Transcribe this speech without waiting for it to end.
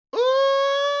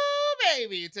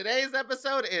baby. Today's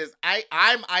episode is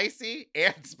I'm icy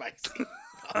and spicy.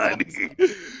 Honey,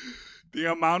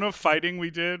 the amount of fighting we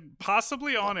did,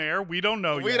 possibly on air, we don't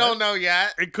know yet. We don't know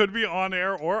yet. It could be on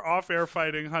air or off air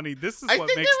fighting, honey. This is I what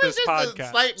think makes it was this just podcast.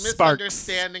 a slight Sparks.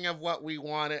 misunderstanding of what we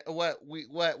wanted, what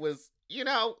was,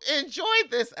 enjoyed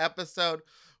this episode.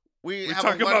 We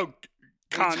talk about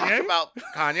Kanye. We talk about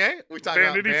Kanye. We talk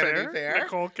Vanity about Vanity Fair. Fair.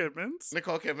 Nicole Kidman's.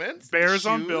 shoes, Bears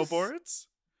on billboards.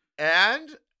 And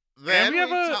then we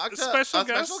have a talked to special a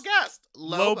special guest.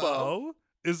 Lobo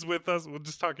is with us. We'll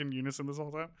just talk in unison this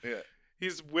whole time. Yeah.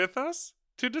 He's with us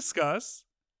to discuss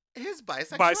his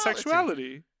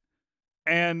bisexuality.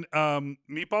 And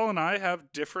Meatball and I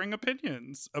have differing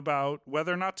opinions about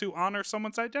whether or not to honor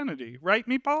someone's identity. Right,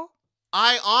 Meatball?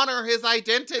 I honor his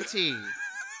identity.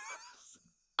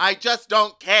 I just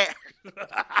don't care.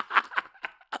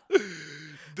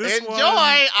 This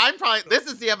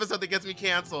is the episode that gets me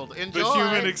canceled. Enjoy. The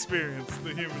human experience.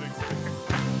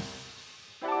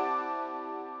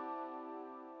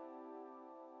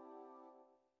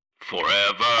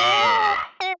 Forever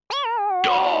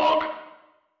Dog.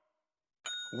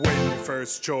 When your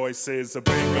first choice is a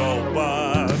big old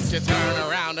bus, You turn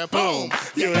around and boom,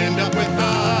 you end up with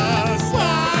us.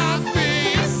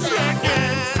 sloppy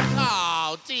seconds.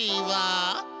 Oh,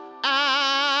 diva.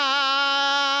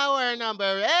 Our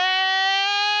number is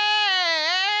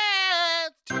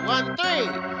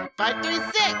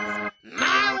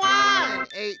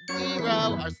 213-536-9180.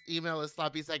 Our email is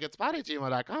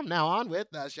sloppysecondspot@gmail.com. Now on with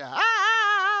the show.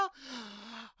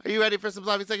 Are you ready for some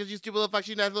sloppy seconds, you stupid little fuck,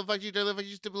 you nasty little fuck, you dirty little fuck,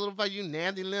 you stupid little fuck, you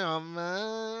nasty little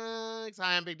fucks?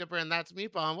 Hi, I'm Big Dipper, and that's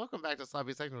Meatball, and welcome back to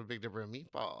Sloppy Seconds with Big Dipper and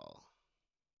Meatball.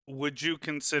 Would you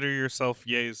consider yourself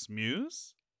Ye's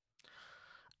muse?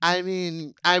 I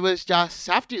mean, I was Josh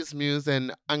Safdie's muse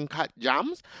in Uncut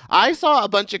Gems. I saw a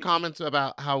bunch of comments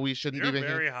about how we shouldn't You're be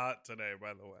making... very hot today,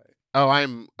 by the way.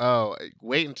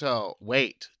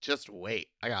 Just wait.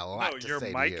 I got a lot to say to you.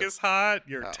 Your mic is hot.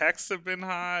 Your texts have been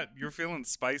hot. You're feeling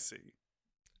spicy.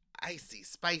 Icy,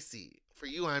 spicy. For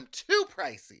you, I'm too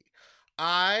pricey.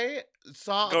 I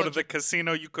saw Go to the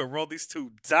casino. You could roll these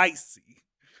two dicey.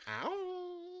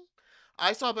 Ow.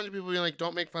 I saw a bunch of people being like,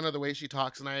 don't make fun of the way she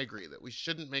talks, and I agree that we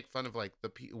shouldn't make fun of, like,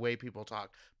 the way people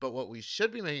talk. But what we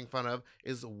should be making fun of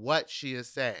is what she is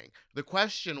saying. The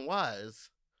question was...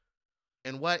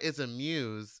 And what is a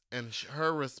muse? And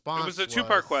her response was... It was a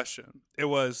two-part question. It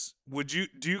was, do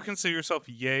you consider yourself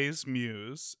Ye's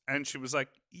muse? And she was like,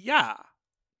 yeah.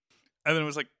 And then it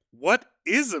was like, what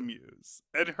is a muse?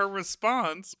 And her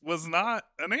response was not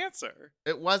an answer.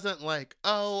 It wasn't like,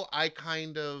 oh, I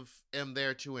kind of am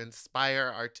there to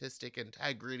inspire artistic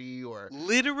integrity or...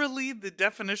 Literally, the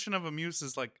definition of a muse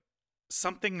is like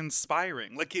something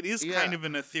inspiring. Like, it is kind of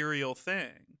an ethereal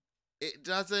thing. It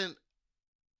doesn't...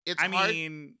 It's I hard.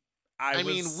 mean,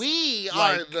 we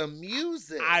are the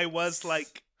muses. I was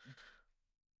like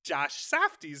Josh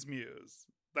Safdie's muse.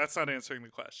 That's not answering the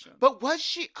question. But was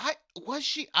she?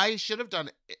 I should have done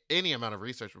any amount of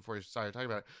research before we started talking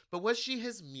about it. But was she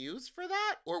his muse for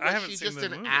that, or was she just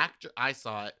an actor? I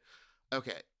saw it.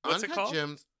 Okay, What's it called?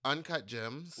 Uncut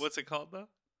Gems. What's it called though?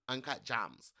 Uncut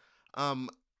Gems.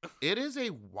 It is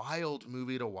a wild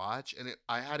movie to watch, and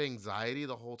I had anxiety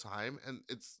the whole time. And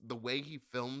it's the way he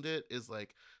filmed it is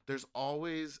like there's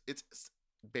always it's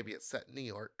set in New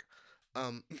York,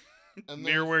 and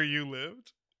near where you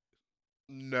lived.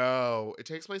 No, it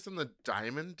takes place in the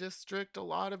Diamond District, a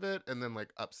lot of it, and then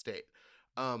like upstate.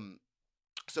 So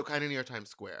kind of near Times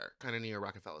Square, kind of near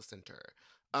Rockefeller Center.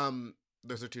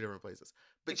 Those are two different places.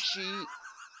 But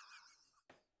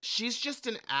she's just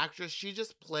an actress. She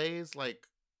just plays like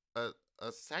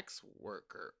a sex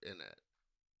worker in it.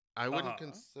 I wouldn't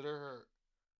consider her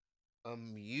a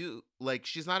muse. Like,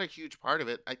 she's not a huge part of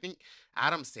it. I think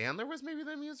Adam Sandler was maybe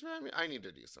the muse for that. I need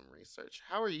to do some research.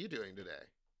 How are you doing today?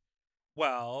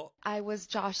 Well, I was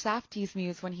Josh Safdie's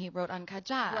muse when he wrote Uncut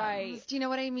Gems. Right. Do you know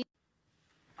what I mean?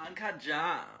 Uncut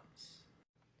Gems.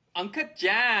 Uncut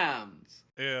Gems.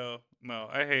 Ew. No,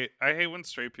 I hate when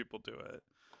straight people do it.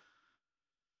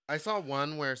 I saw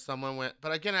one where someone went,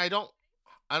 but again, I don't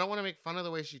want to make fun of the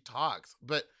way she talks,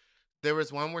 but there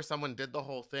was one where someone did the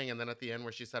whole thing, and then at the end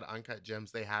where she said Uncut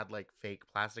Gems, they had like fake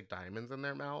plastic diamonds in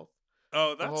their mouth.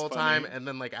 Oh, that's the whole funny. time, and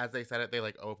then like as they said it, they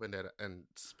like opened it and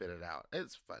spit it out.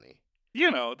 It's funny. You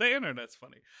know, the internet's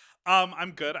funny.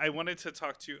 I'm good. I wanted to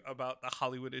talk to you about the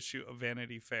Hollywood issue of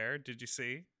Vanity Fair. Did you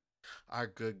see? Our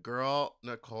good girl,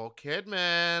 Nicole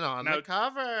Kidman, on the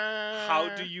cover.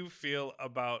 How do you feel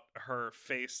about her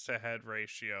face-to-head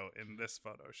ratio in this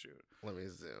photo shoot? Let me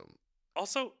zoom.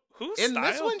 Also, who in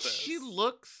styled this one? this? She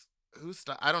looks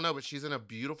I don't know, but she's in a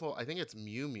beautiful, I think it's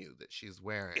Miu Miu that she's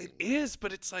wearing. It is,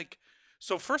 but it's like,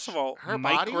 so first of all, Her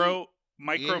micro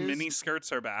is- mini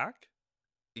skirts are back.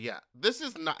 Yeah. This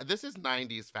is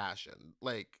 90s fashion.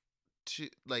 Like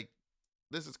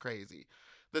this is crazy.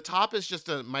 The top is just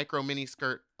a micro mini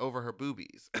skirt over her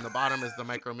boobies, and the bottom is the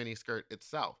micro mini skirt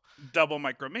itself. Double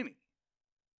micro mini.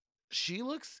 She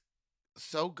looks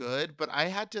so good, but I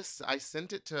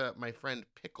sent it to my friend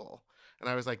Pickle, and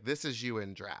I was like, this is you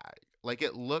in drag. Like,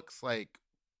 it looks like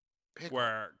Pickle.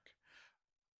 Work.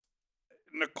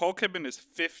 Nicole Kidman is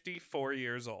 54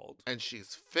 years old. And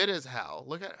she's fit as hell.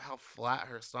 Look at how flat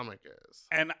her stomach is.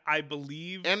 And I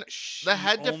believe And she the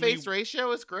head to only- face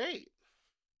ratio is great.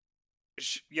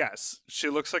 yes, she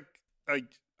looks like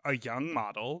a young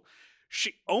model.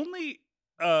 She only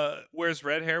wears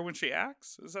red hair when she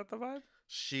acts. Is that the vibe?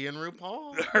 She and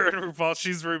RuPaul. Her and RuPaul,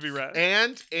 she's ruby red.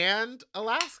 and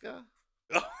Alaska.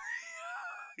 yeah.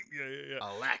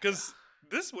 Alaska. Because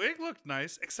this wig looked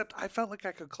nice, except I felt like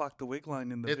I could clock the wig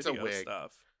line in the It's a video wig.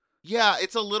 stuff. Yeah,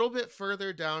 it's a little bit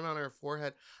further down on her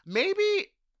forehead. Maybe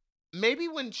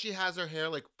when she has her hair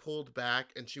like pulled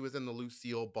back and she was in the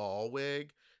Lucille Ball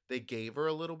wig, they gave her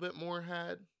a little bit more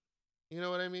head. You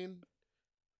know what I mean?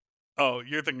 Oh,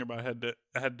 you're thinking about head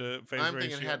to face I'm ratio.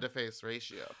 thinking head to face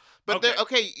ratio. But Okay.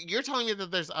 okay, you're telling me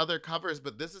that there's other covers,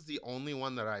 but this is the only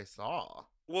one that I saw.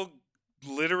 Well,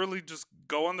 literally just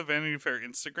go on the Vanity Fair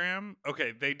Instagram.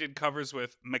 Okay, they did covers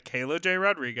with Michaela J.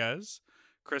 Rodriguez,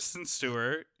 Kristen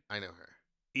Stewart, I know her.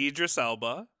 Idris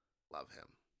Elba. Love him.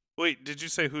 Wait, did you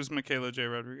say who's Michaela J.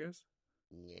 Rodriguez?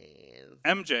 Yes.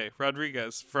 MJ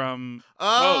Rodriguez from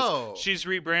Oh, Pose. She's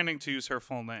rebranding to use her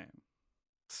full name.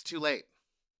 it's too late.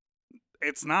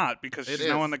 It's not, because It she's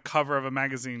now is. on the cover of a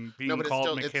magazine being No, but it's called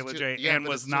still, it's Michaela too- J. yeah, and but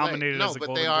was it's too late. nominated No, as a but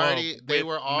Golden they Globe. already they with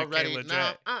were already Michaela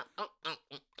J.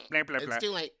 Blah, blah, blah. It's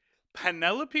too late.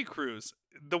 Penelope Cruz,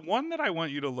 the one that I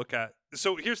want you to look at.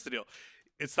 So here's the deal.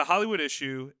 It's the Hollywood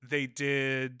issue. They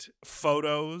did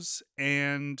photos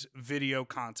and video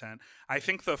content. I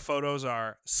think the photos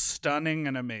are stunning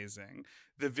and amazing.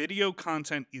 The video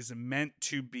content is meant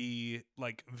to be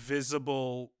like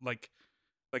visible, like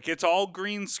it's all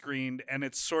green screened, and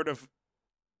it's sort of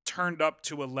turned up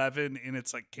to 11 in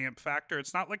its like camp factor.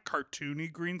 It's not like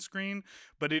cartoony green screen,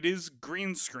 but it is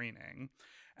green screening.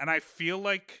 And I feel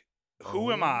like,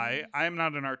 who am I? I am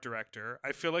not an art director.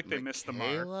 I feel like they missed the mark.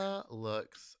 Michaela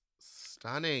looks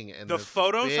stunning, and The this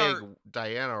photos big are-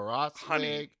 Diana Ross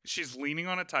Honey, wig. she's leaning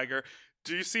on a tiger.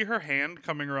 Do you see her hand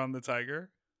coming around the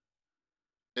tiger?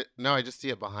 No, I just see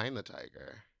it behind the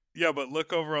tiger. Yeah, but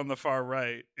look over on the far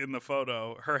right in the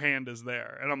photo. Her hand is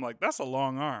there. And I'm like, that's a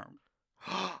long arm.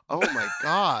 Oh my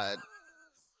god!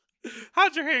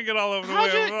 How'd your hand get all over the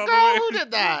How'd way? you, all the girl, way- who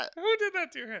did that? Who did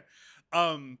that to your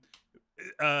hand?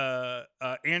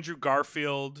 Andrew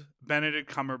Garfield, Benedict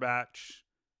Cumberbatch,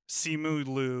 Simu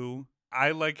Liu.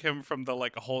 I like him from the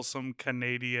like wholesome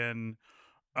Canadian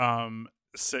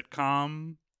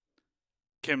sitcom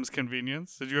Kim's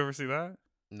Convenience. Did you ever see that?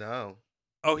 No.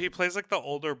 Oh, he plays like the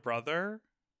older brother,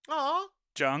 Aw.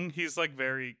 Jung. He's like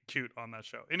very cute on that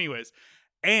show. Anyways,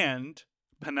 and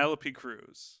Penelope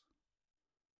Cruz.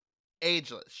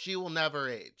 Ageless. She will never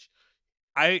age.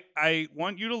 I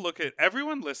want you to look at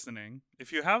everyone listening.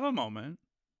 If you have a moment,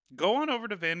 go on over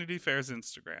to Vanity Fair's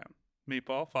Instagram.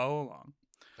 Meatball, follow along.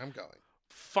 I'm going.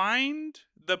 Find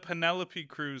the Penelope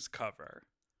Cruz cover.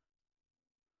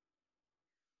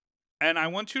 And I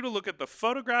want you to look at the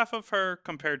photograph of her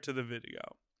compared to the video.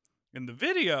 In the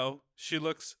video, she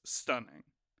looks stunning.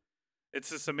 It's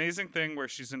this amazing thing where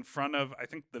she's in front of, I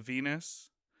think, the Venus,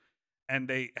 and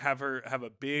they have her have a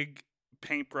big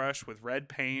paintbrush with red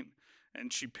paint,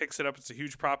 and she picks it up. It's a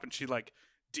huge prop, and she like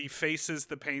defaces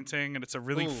the painting, and it's a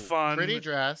really Ooh, fun pretty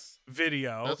dress.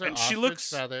 video. Those are And she ostrich looks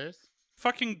feathers.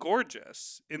 fucking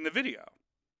gorgeous in the video.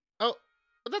 Oh,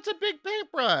 that's a big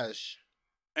paintbrush.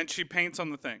 And she paints on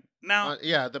the thing. Now,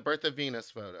 Yeah, the Birth of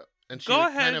Venus photo, and she Go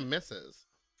kind ahead. of misses.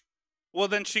 well,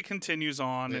 then she continues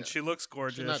on, Yeah. and she looks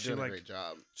gorgeous. She's not she doing a like great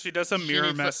job. she does a She mirror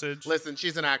needs to- message. Listen,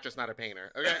 she's an actress, not a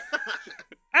painter. Okay.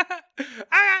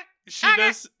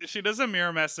 She does a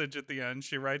mirror message at the end.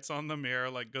 She writes on the mirror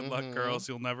like "Good luck, Mhm. girls.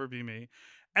 You'll never be me,"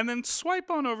 and then swipe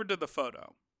on over to the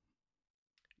photo.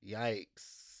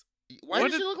 Yikes! Why What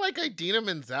does did- she look like Idina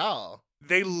Menzel?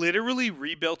 They literally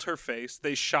rebuilt her face.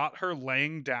 They shot her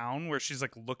laying down where she's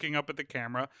like looking up at the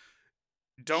camera.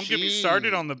 Don't get me started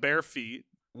She- on the bare feet.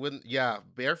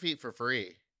 Bare feet for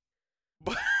free.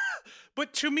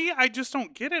 But to me, I just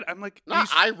don't get it. I'm like, Not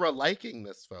these- Ira liking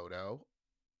this photo.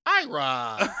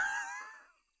 Ira.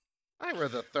 I were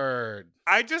the third.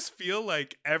 I just feel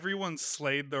like everyone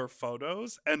slayed their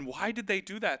photos, and why did they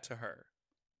do that to her?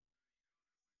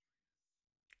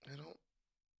 I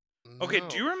don't. Okay, know.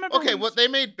 do you remember? Okay, when- what they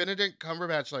made Benedict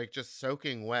Cumberbatch like just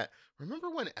soaking wet. Remember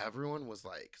when everyone was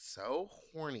like so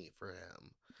horny for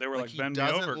him? They were like, he bend me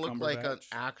doesn't over, look like an Cumberbatch.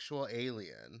 actual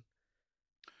alien.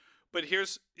 But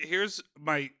here's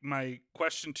my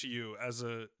question to you as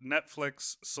a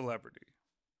Netflix celebrity,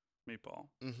 Meatball.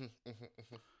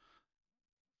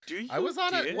 Do you? I was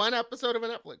on get- one episode of a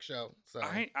Netflix show, so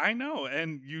I know,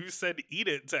 and you said eat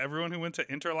it to everyone who went to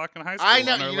Interlochen High School. I on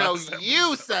know. our You know, last you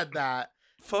episode. said that.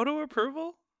 Photo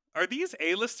approval? Are these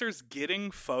A-listers getting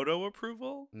photo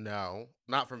approval? No,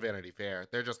 not from Vanity Fair.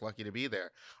 They're just lucky to be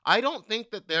there. I don't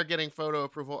think that they're getting photo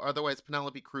approval. Otherwise,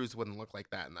 Penelope Cruz wouldn't look like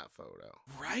that in that photo.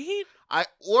 Right?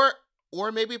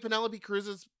 Or maybe Penelope Cruz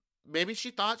is. Maybe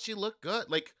she thought she looked good.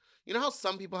 Like, you know how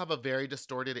some people have a very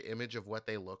distorted image of what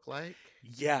they look like,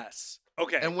 Yes.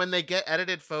 Okay. and when they get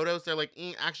edited photos, they're like,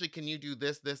 actually, can you do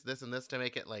this, this, this, and this to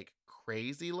make it like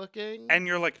crazy looking? And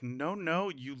you're like,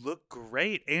 no, you look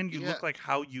great, and you Yeah. look like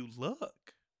how you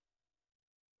look.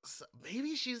 So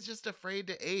maybe she's just afraid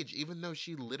to age, even though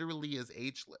she literally is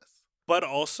ageless. But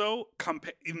also,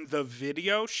 in the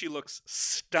video, she looks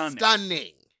stunning.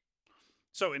 Stunning.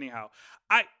 So anyhow,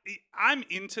 I'm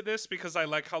into this because I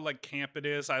like how like camp it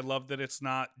is. I love that it's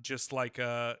not just like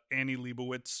a Annie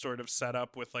Leibovitz sort of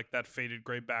setup with like that faded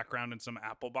gray background and some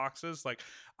apple boxes. Like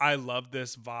I love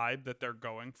this vibe that they're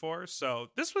going for. So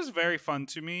this was very fun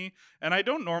to me, and I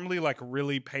don't normally like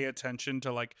really pay attention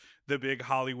to like the big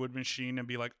Hollywood machine and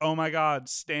be like, "Oh my god,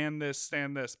 stand this,"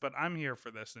 but I'm here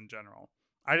for this in general.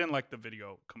 I didn't like the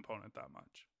video component that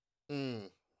much.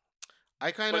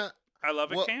 I kind of I love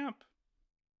Well, a camp.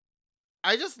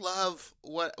 I just love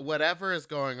whatever is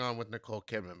going on with Nicole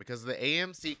Kidman, because the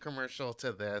AMC commercial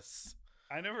to this,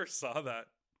 I never saw that.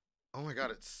 oh my god,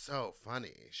 it's so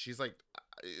funny. She's like,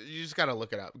 you just gotta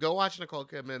look it up. Go watch Nicole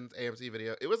Kidman's AMC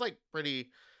video. It was like pretty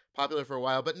popular for a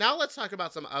while. But now let's talk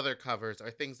about some other covers,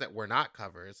 or things that were not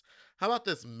covers. How about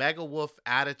this Mega Wolf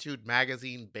Attitude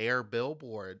Magazine bear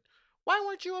billboard? Why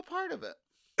weren't you a part of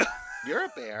it? You're a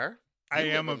bear. I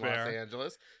You am a live in Los bear.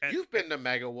 Angeles. And- You've been to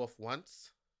Mega Wolf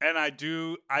once. And I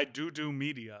do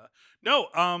media. No,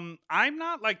 I'm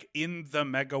not like in the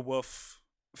Mega Wolf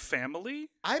family.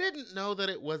 I didn't know that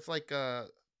it was like a.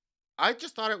 I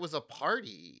just thought it was a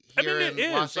party I mean, here it in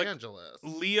is, Los like, Angeles.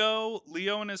 Leo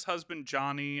and his husband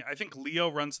Johnny. I think Leo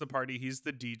runs the party. He's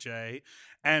the DJ.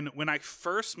 And when I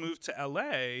first moved to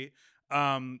LA,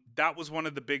 that was one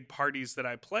of the big parties that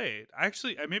I played. I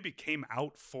maybe came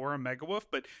out for a Mega Wolf,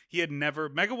 but he had never.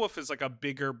 Mega Wolf is like a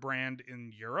bigger brand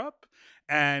in Europe,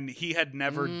 and he had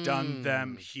never done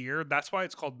them here. That's why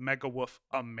it's called Mega Wolf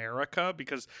America,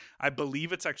 because I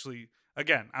believe it's actually.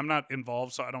 Again, I'm not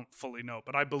involved, so I don't fully know,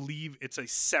 but I believe it's a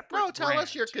separate. No, tell us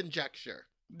brand. your conjecture.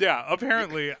 Yeah,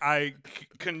 apparently I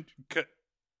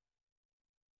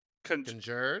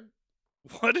Conjured?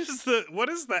 what is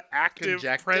the active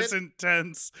Conjected? present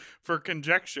tense for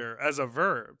conjecture as a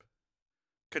verb?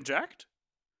 Conject?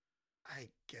 I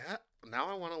get. Now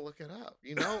I want to look it up.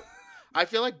 You know, I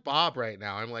feel like Bob right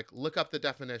now. I'm like, look up the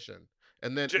definition.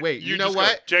 And then, wait, you know just go,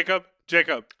 what? Jacob,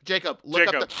 Jacob, look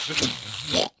Jacob. up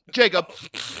the. Jacob.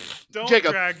 don't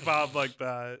Jacob. drag Bob like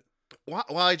that. Well,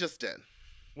 I just did.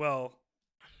 Well,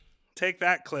 take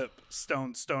that clip,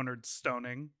 stoner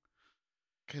stoning.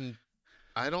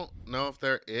 I don't know if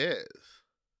there is.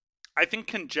 I think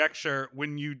conjecture,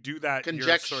 when you do that, you're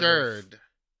Conjectured. sort of-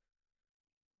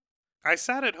 I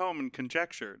sat at home and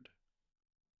conjectured.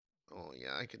 Oh,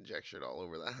 yeah, I conjectured all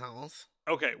over the house.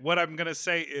 Okay, what I'm going to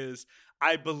say is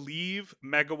I believe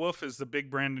Mega Wolf is the big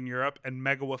brand in Europe, and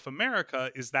Mega Wolf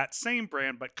America is that same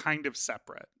brand, but kind of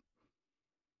separate.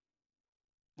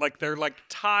 Like they're like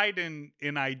tied in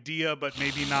idea, but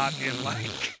maybe not in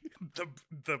like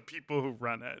the people who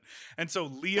run it. And so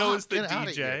Leo Fuck, is the get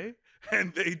outta DJ, here.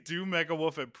 and they do Mega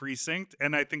Wolf at Precinct,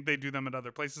 and I think they do them at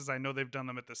other places. I know they've done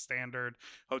them at the Standard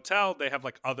Hotel. They have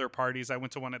like other parties. I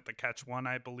went to one at the Catch One,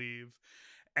 I believe.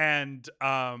 And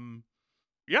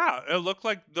yeah, it looked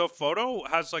like the photo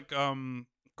has like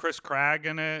Chris Craig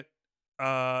in it,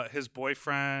 his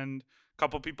boyfriend, a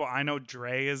couple people I know.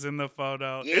 Dre is in the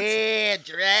photo. Yeah,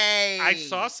 Dre. I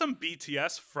saw some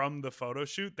BTS from the photo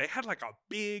shoot. They had like a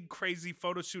big crazy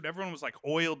photo shoot. Everyone was like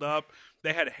oiled up.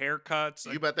 They had haircuts.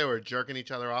 You bet they were jerking each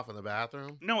other off in the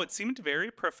bathroom? No, it seemed very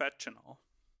professional.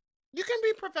 You can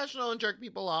be professional and jerk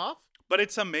people off. But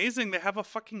it's amazing they have a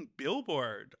fucking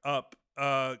billboard up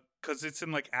because it's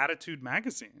in like Attitude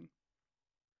magazine.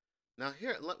 Now,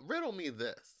 here, riddle me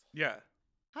this. Yeah.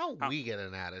 How How- we get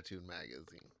an Attitude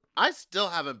magazine? I still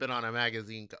haven't been on a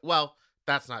magazine. Well,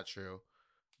 that's not true.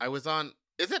 I was on.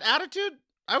 Is it Attitude?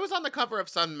 I was on the cover of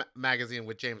Sun magazine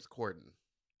with James Corden.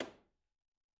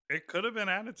 It could have been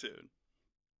Attitude.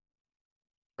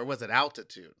 Or was it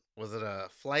Altitude? Was it a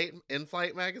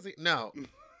in-flight magazine? No.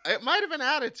 It might have been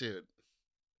Attitude.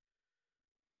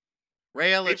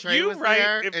 Rhea Latrey was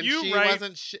there, and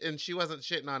she wasn't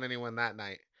shitting on anyone that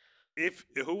night.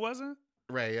 Who wasn't?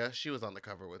 Rhea, she was on the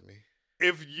cover with me.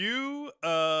 If you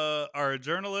are a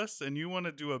journalist and you want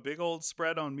to do a big old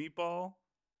spread on Meatball,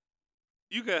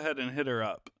 you go ahead and hit her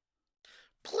up.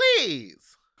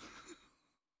 Please.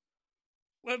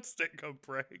 Let's take a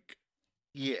break.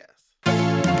 Yes.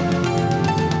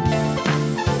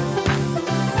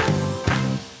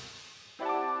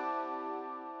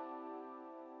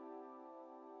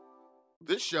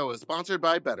 This show is sponsored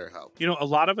by BetterHelp. You know, a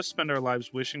lot of us spend our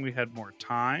lives wishing we had more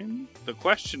time. The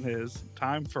question is,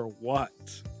 time for what?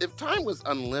 If time was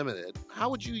unlimited, how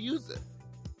would you use it?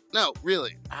 No,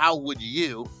 really, how would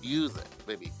you use it,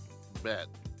 baby? Bet.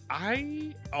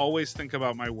 I always think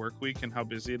about my work week and how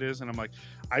busy it is, and I'm like,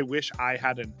 I wish I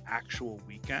had an actual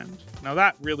weekend. Now,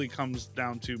 that really comes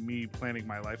down to me planning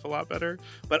my life a lot better,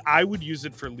 but I would use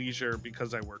it for leisure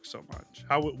because I work so much.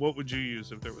 What would you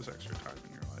use if there was extra time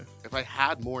in your life? If I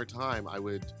had more time, I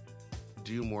would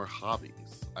do more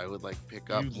hobbies. I would pick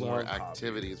up more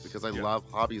activities because I love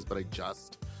hobbies, but I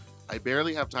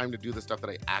barely have time to do the stuff that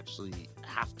I actually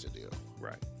have to do.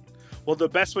 Right. Well, the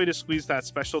best way to squeeze that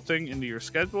special thing into your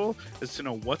schedule is to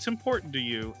know what's important to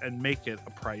you and make it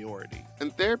a priority.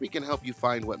 And therapy can help you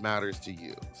find what matters to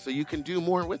you so you can do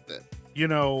more with it. You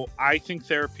know, I think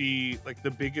therapy,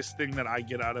 the biggest thing that I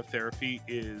get out of therapy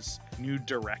is new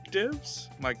directives.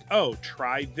 Oh,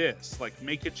 try this.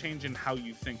 Make a change in how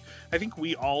you think. I think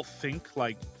we all think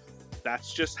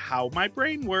that's just how my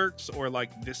brain works, or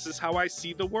this is how I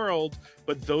see the world.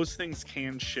 But those things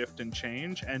can shift and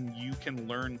change, and you can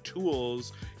learn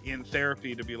tools in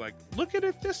therapy to be look at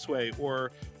it this way,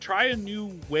 or try a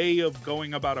new way of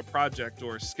going about a project,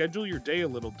 or schedule your day a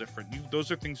little different.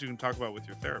 Those are things you can talk about with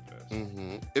your therapist.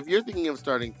 Mm-hmm. If you're thinking of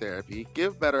starting therapy,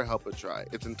 give BetterHelp a try.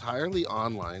 It's entirely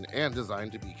online and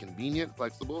designed to be convenient,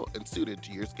 flexible, and suited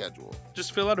to your schedule.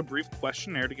 Just fill out a brief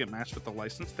questionnaire to get matched with a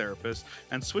licensed therapist,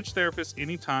 and switch therapists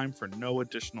anytime for no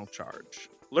additional charge.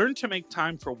 Learn to make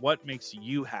time for what makes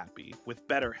you happy with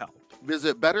BetterHelp.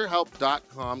 Visit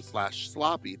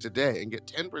BetterHelp.com/sloppy today and get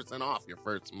 10% off your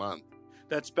first month.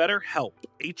 That's BetterHelp,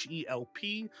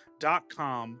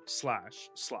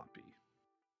 HELP.com/sloppy.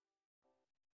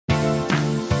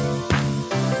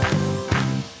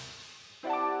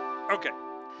 Okay,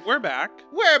 we're back.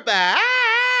 We're back!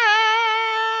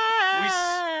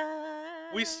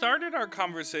 We started our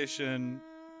conversation...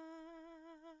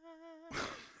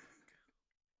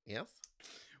 Yes?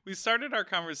 We started our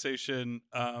conversation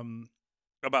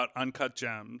about Uncut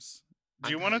Gems. Do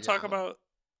you want to talk about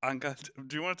Do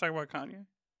you want to talk about Kanye?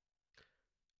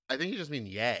 I think you just mean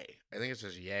Ye. I think it's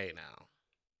just Ye now.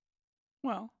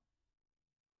 Well,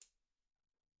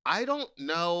 I don't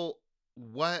know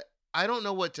what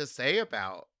to say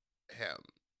about him.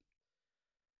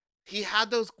 He had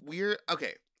those weird...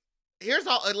 Okay, here's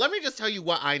all... Let me just tell you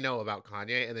what I know about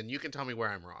Kanye, and then you can tell me where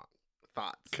I'm wrong.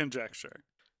 Thoughts. Conjecture.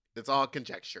 It's all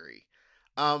conjecture-y.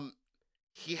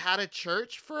 He had a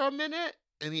church for a minute,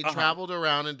 and he traveled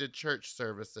around and did church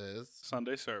services.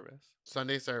 Sunday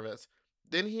service.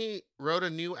 Then he wrote a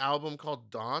new album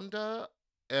called Donda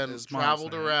and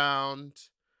traveled around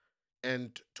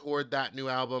and toured that new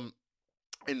album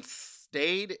and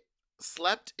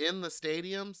slept in the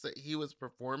stadiums that he was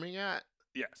performing at.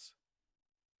 Yes.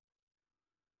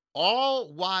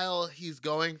 All while he's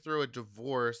going through a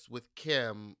divorce with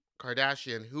Kim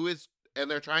Kardashian,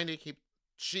 and they're trying to keep...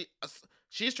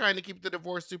 She's trying to keep the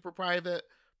divorce super private.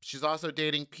 She's also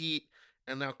dating Pete,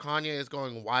 and now Kanye is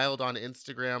going wild on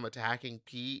Instagram attacking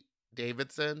Pete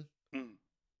Davidson. Mm.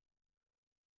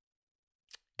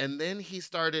 And then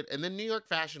New York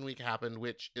Fashion Week happened,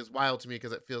 which is wild to me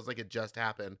because it feels like it just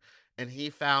happened. And he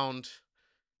found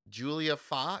Julia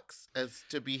Fox as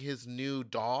to be his new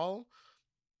doll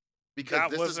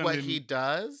because this is what he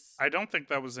does. I don't think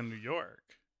that was in New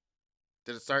York.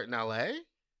 Did it start in LA?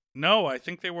 No, I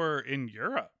think they were in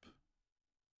Europe.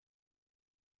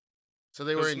 So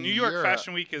they were in New York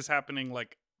Fashion Week is happening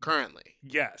currently.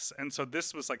 Yes, and so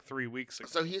this was 3 weeks ago.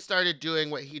 So he started doing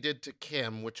what he did to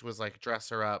Kim, which was dress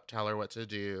her up, tell her what to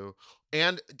do.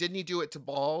 And didn't he do it to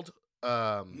Bald?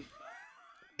 Amber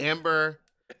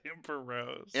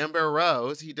Rose. Amber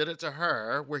Rose. He did it to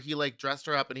her where he dressed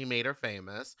her up and he made her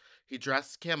famous. He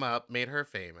dressed Kim up, made her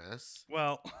famous.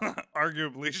 Well,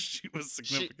 arguably she was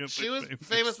significantly She was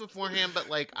famous beforehand, but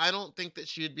like I don't think that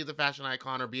she would be the fashion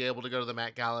icon or be able to go to the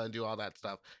Met Gala and do all that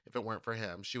stuff if it weren't for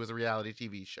him. She was a reality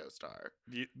TV show star.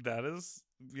 That is,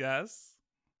 yes.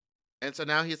 And so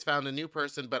now he's found a new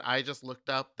person, but I just looked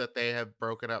up that they have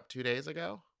broken up 2 days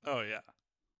ago. Oh, yeah.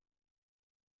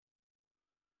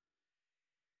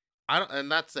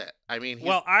 And that's it. I mean,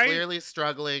 he's clearly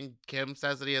struggling. Kim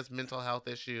says that he has mental health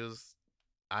issues.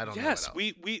 I don't know. Yes,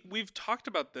 we've talked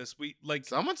about this.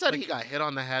 Someone said he got hit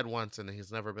on the head once and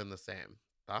he's never been the same.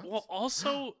 Thoughts? Well,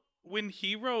 also when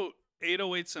he wrote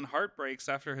 808s and Heartbreaks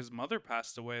after his mother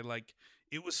passed away, like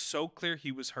it was so clear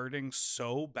he was hurting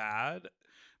so bad,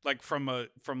 like from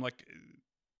it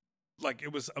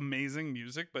was amazing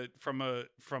music, but from a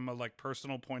like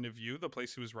personal point of view, the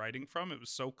place he was writing from, it was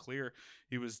so clear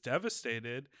he was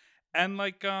devastated. And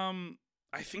like I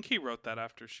think he wrote that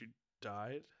after she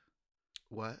died.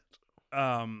 What?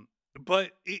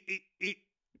 But it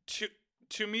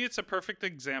to me it's a perfect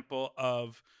example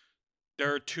of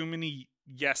there are too many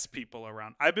yes people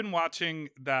around. I've been watching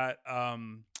that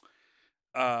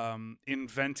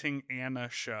Inventing Anna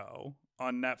show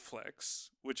on Netflix,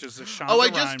 which is a Shonda I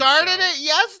just started it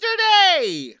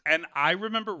yesterday. And I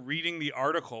remember reading the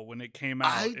article when it came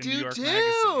out in New York too.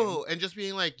 Magazine. And just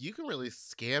being like, you can really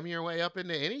scam your way up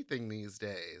into anything these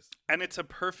days. And it's a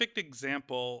perfect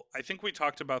example. I think we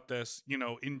talked about this,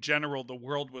 in general, the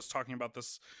world was talking about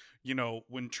this,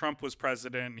 when Trump was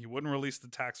president, he wouldn't release the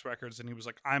tax records and he was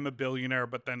like, I'm a billionaire.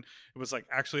 But then it was like,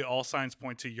 actually all signs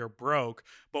point to you're broke.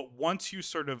 But once you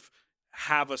sort of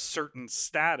have a certain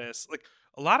status, like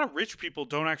a lot of rich people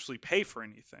don't actually pay for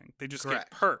anything. They just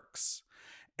get perks.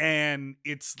 And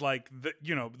it's like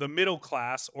the middle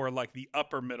class or like the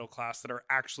upper middle class that are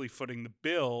actually footing the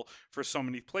bill for so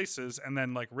many places. And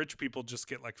then like rich people just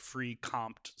get like free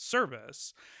comped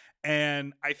service.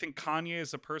 And I think Kanye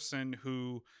is a person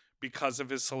who, because of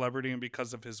his celebrity and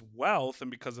because of his wealth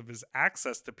and because of his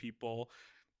access to people,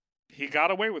 he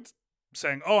got away with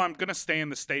saying, oh, I'm going to stay in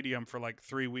the stadium for like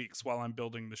 3 weeks while I'm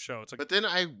building the show. It's like, but then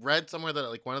I read somewhere that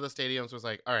like one of the stadiums was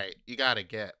like, all right, you got to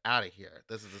get out of here.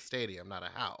 This is a stadium, not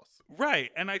a house. Right.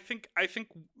 And I think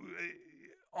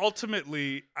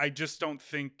ultimately, I just don't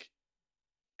think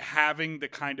having the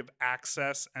kind of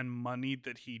access and money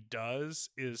that he does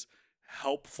is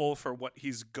helpful for what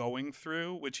he's going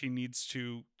through, which he needs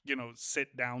to,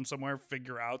 sit down somewhere,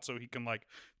 figure out so he can like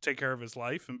take care of his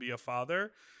life and be a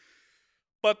father.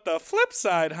 But the flip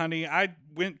side, honey, I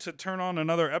went to turn on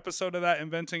another episode of that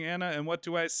Inventing Anna, and what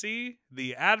do I see?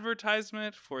 The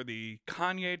advertisement for the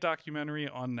Kanye documentary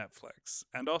on Netflix.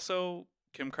 And also,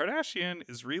 Kim Kardashian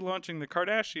is relaunching The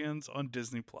Kardashians on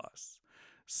Disney+.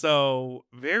 So,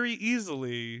 very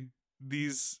easily,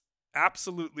 these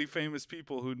absolutely famous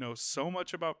people who know so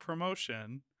much about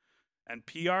promotion and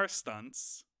PR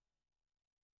stunts.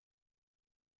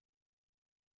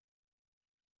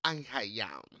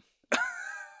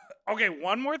 Okay,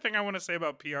 one more thing I want to say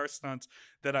about PR stunts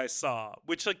that I saw,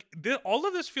 which like all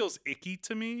of this feels icky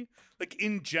to me. Like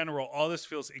in general, all this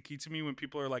feels icky to me when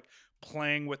people are like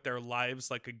playing with their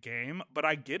lives like a game. But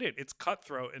I get it; it's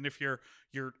cutthroat, and if your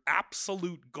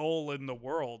absolute goal in the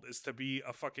world is to be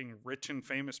a fucking rich and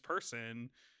famous person,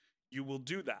 you will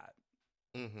do that.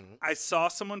 Mm-hmm. I saw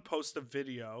someone post a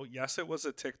video. Yes, it was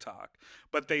a TikTok,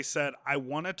 but they said, I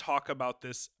want to talk about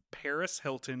this Paris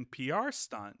Hilton PR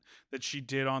stunt that she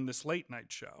did on this late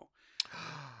night show.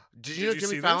 Did you know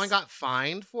Jimmy Fallon got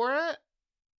fined for it?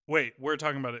 Wait, we're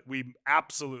talking about it. We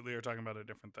absolutely are talking about a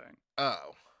different thing.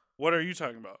 Oh. What are you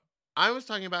talking about? I was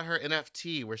talking about her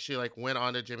NFT where she like went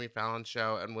on to Jimmy Fallon's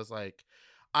show and was like,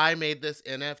 I made this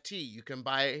NFT. You can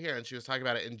buy it here. And she was talking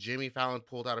about it. And Jimmy Fallon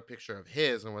pulled out a picture of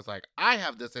his and was like, I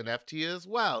have this NFT as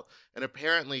well. And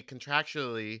apparently,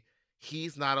 contractually,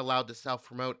 he's not allowed to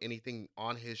self-promote anything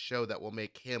on his show that will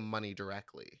make him money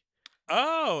directly.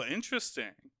 Oh,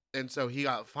 interesting. And so he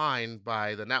got fined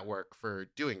by the network for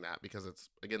doing that because it's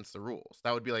against the rules.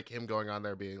 That would be like him going on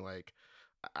there being like,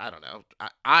 I don't know,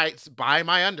 I buy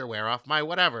my underwear off my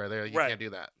whatever. You can't do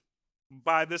that.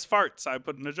 Buy this farts I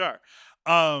put in a jar.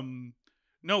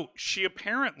 No, she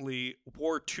apparently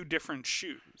wore 2 different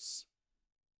shoes.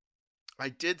 I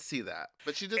did see that,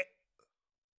 but she did.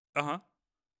 Uh-huh.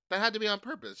 That had to be on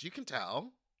purpose. You can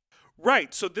tell.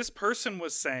 Right. So this person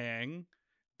was saying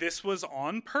this was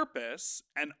on purpose,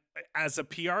 and as a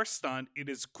PR stunt, it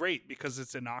is great because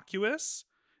it's innocuous,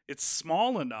 it's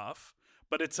small enough,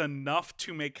 but it's enough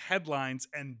to make headlines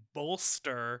and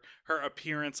bolster her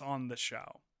appearance on the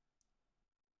show.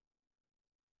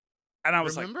 And I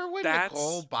was Remember like, when that's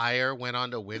Nicole Byer went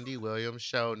on to Wendy Williams'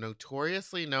 show,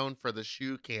 notoriously known for the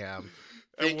shoe cam,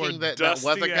 and wore thinking that that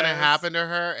wasn't dusty going to ass. happen to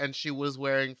her, and she was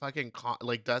wearing fucking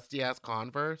like dusty ass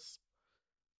Converse?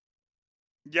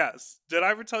 Yes. Did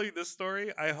I ever tell you this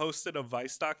story? I hosted a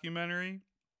Vice documentary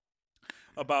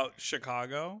about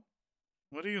Chicago.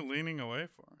 What are you leaning away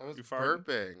for? I was You farting?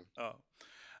 burping.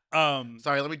 Oh.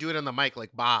 Sorry, let me do it in the mic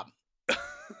like Bob.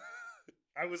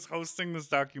 I was hosting this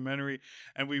documentary,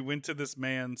 and we went to this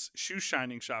man's shoe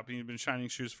shining shop. He'd been shining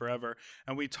shoes forever,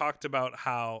 and we talked about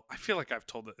how I feel like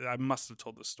I must have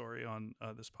told this story on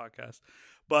this podcast,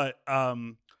 but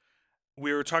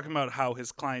we were talking about how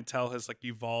his clientele has like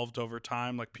evolved over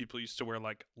time. Like people used to wear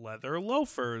like leather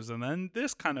loafers and then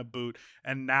this kind of boot,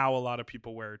 and now a lot of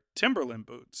people wear Timberland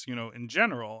boots, you know, in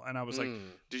general. And I was like,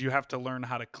 did you have to learn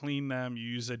how to clean them? You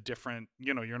use a different,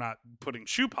 you know, you're not putting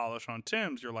shoe polish on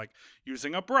Tim's, you're like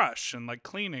using a brush and like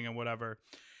cleaning and whatever.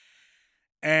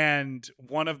 And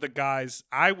one of the guys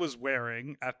I was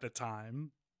wearing at the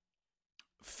time,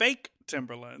 fake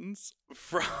Timberlands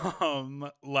from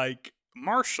like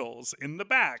Marshalls in the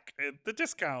back at the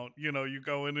discount. You know, you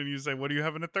go in and you say, what do you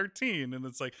have in a 13? And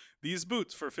it's like, these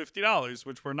boots for $50,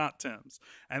 which were not Tim's.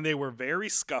 And they were very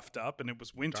scuffed up, and it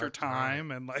was winter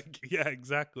time. And like, yeah,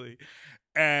 exactly.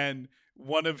 And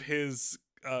one of his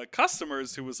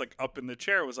customers who was like up in the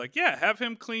chair was like, yeah, have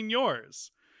him clean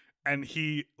yours. And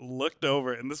he looked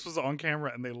over, and this was on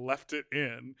camera, and they left it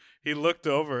in. He looked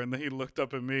over, and then he looked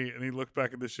up at me, and he looked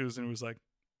back at the shoes, and he was like,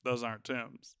 those aren't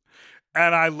Tim's.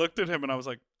 And I looked at him, and I was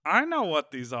like, I know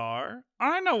what these are.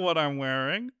 I know what I'm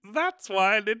wearing. That's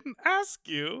why I didn't ask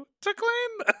you to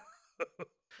clean them.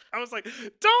 I was like,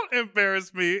 don't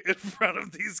embarrass me in front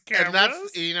of these cameras. And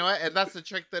that's, you know what? And that's the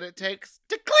trick that it takes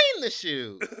to clean the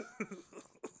shoes.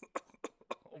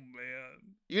 Oh,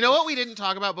 man. You know what we didn't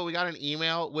talk about, but we got an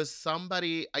email, was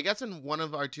somebody, I guess in one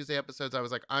of our Tuesday episodes, I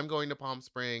was like, I'm going to Palm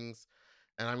Springs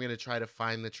and I'm going to try to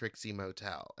find the Trixie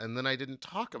Motel. And then I didn't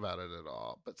talk about it at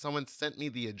all, but someone sent me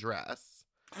the address.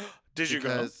 Did you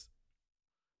go?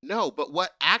 No, but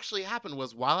what actually happened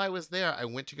was while I was there, I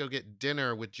went to go get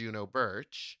dinner with Juno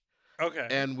Birch. Okay.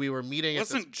 And we were meeting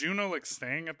Wasn't Juno like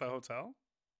staying at the hotel?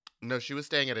 No, she was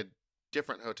staying at a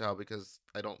different hotel because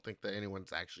I don't think that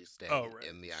anyone's actually staying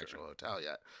in the actual hotel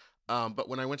yet. But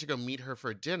when I went to go meet her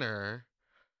for dinner,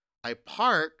 I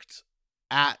parked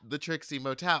at the Trixie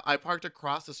Motel. I parked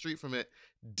across the street from it.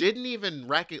 Didn't even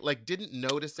didn't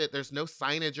notice it. There's no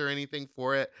signage or anything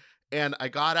for it. And I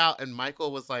got out and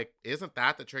Michael was like, isn't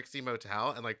that the Trixie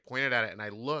Motel? And like pointed at it. And I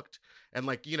looked and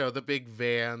like, you know, the big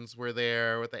vans were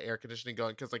there with the air conditioning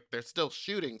going because like they're still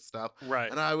shooting stuff.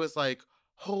 Right. And I was like,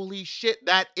 holy shit,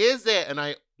 that is it. And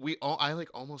I like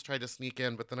almost tried to sneak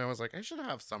in, but then I was like, I should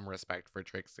have some respect for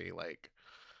Trixie. Like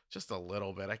just a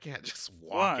little bit. I can't just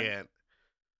walk in.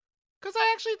 Because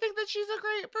I actually think that she's a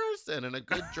great person and a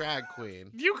good drag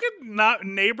queen. You could not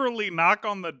neighborly knock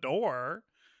on the door.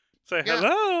 Say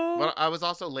hello. But I was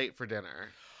also late for dinner.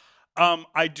 I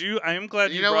am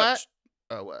glad you know what?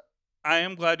 Oh, what? I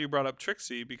am glad you brought up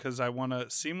Trixie because I want to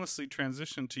seamlessly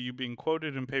transition to you being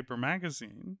quoted in Paper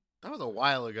Magazine. That was a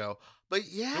while ago.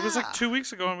 But yeah. It was like 2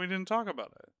 weeks ago and we didn't talk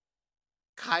about it.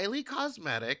 Kylie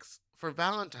Cosmetics for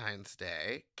Valentine's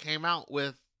Day came out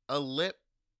with a lipstick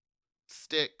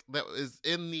that is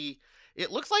it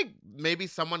looks like maybe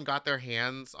someone got their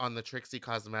hands on the Trixie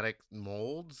Cosmetics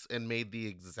molds and made the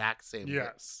exact same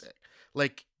lipstick.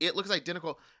 Like, it looks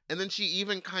identical. And then she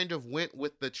even kind of went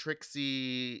with the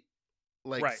Trixie,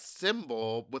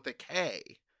 symbol with a K.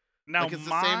 Now, like, it's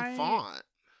the same font.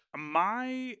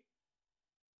 My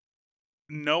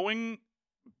knowing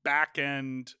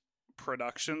back-end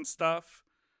production stuff,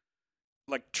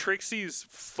 like Trixie's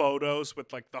photos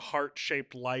with like the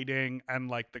heart-shaped lighting and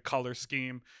like the color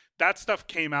scheme, that stuff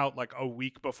came out like a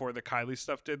week before the Kylie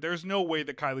stuff did. There's no way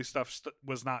the Kylie stuff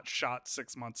was not shot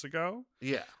 6 months ago.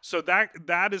 Yeah. So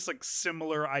that is like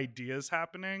similar ideas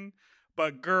happening.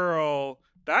 But girl,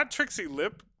 that Trixie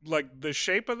lip, like the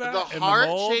shape of that, the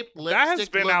heart-shaped lipstick, that has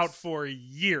been out for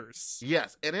years.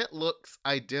 Yes, and it looks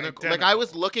identical. Like I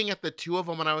was looking at the two of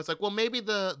them, and I was like, well, maybe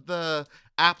the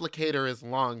applicator is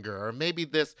longer, or maybe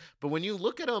this. But when you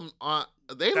look at them,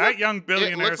 young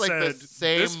billionaire said,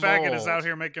 "This faggot is mold. out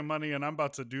here making money, and I'm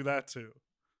about to do that too."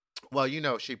 Well, you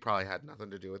know, she probably had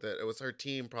nothing to do with it. It was her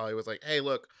team probably was like, hey,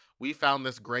 look, we found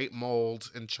this great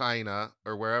mold in China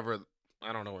or wherever.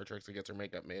 I don't know where Trixie gets her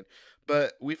makeup made,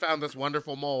 but we found this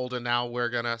wonderful mold and now we're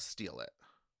going to steal it.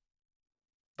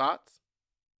 Thoughts?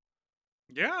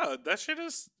 Yeah, that shit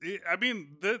is, I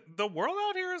mean, the world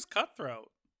out here is cutthroat.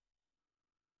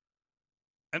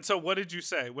 And so what did you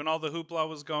say? When all the hoopla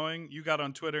was going, you got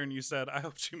on Twitter and you said, I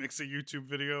hope she makes a YouTube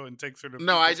video and takes her to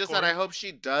No, I people's just said court. I hope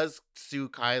she does sue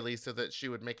Kylie so that she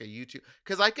would make a YouTube.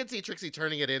 Because I could see Trixie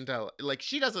turning it into, like,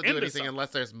 she doesn't do Into anything something. unless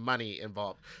there's money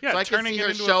involved. Yeah, So I could turning see it her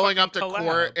into a showing up to fucking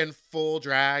court collab. in full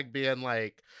drag, being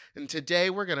like, and today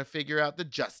we're going to figure out the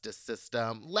justice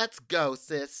system. Let's go,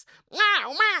 sis. Wow,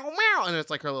 wow, wow. And it's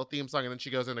like her little theme song. And then she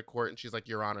goes into court and she's like,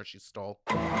 Your Honor, she stole.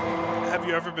 Have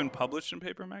you ever been published in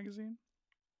Paper Magazine?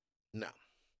 No.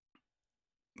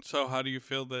 So how do you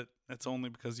feel that it's only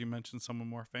because you mentioned someone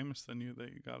more famous than you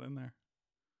that you got in there?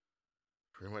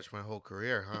 Pretty much my whole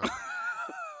career, huh?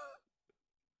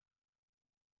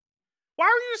 Why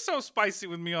are you so spicy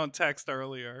with me on text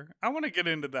earlier? I want to get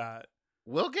into that.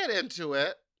 We'll get into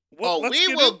it. Well, Oh, let's we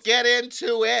get will in- get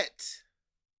into it.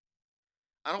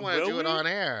 I don't want to Will do it we? on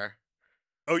air.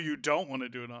 Oh, you don't want to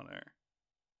do it on air.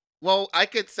 Well, I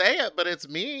could say it, but it's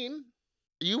mean.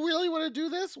 You really want to do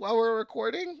this while we're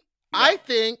recording? No. I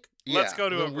think. Let's yeah, go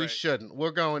to a then we break. shouldn't. We're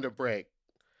going to break.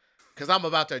 Because I'm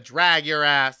about to drag your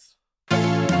ass.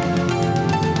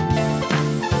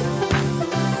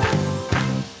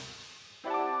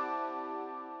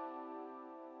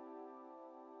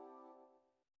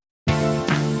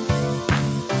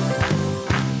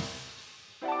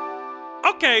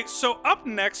 Okay, so up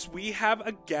next we have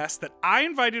a guest that I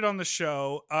invited on the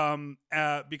show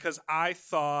because I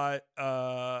thought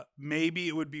maybe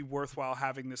it would be worthwhile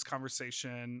having this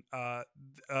conversation.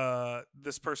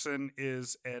 This person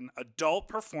is an adult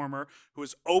performer who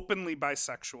is openly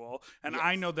bisexual, and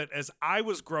I Yes. know that as I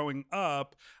was growing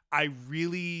up, I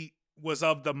really was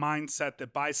of the mindset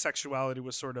that bisexuality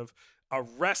was sort of a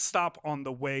rest stop on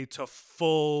the way to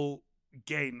full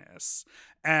gayness.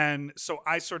 And so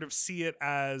I sort of see it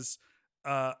as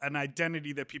an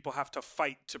identity that people have to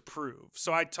fight to prove.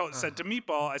 So I said to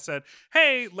Meatball, I said,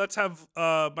 hey, let's have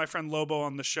my friend Lobo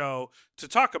on the show to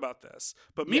talk about this.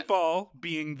 But Yes. Meatball,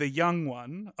 being the young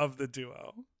one of the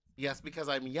duo. Yes, because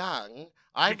I'm young.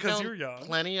 I've Because known you're young.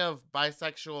 plenty of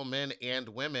bisexual men and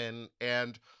women,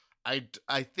 and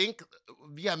I think,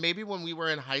 yeah, maybe when we were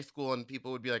in high school and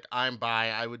people would be like, I'm bi,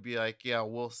 I would be like, yeah,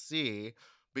 we'll see.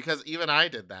 Because even I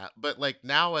did that. But like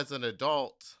now as an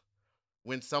adult,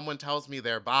 when someone tells me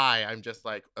they're bi, I'm just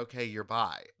like, okay, you're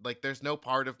bi. Like there's no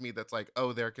part of me that's like,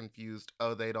 oh, they're confused.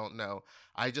 Oh, they don't know.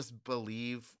 I just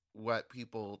believe what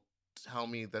people tell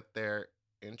me that they're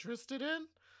interested in.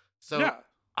 So Yeah.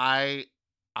 I'm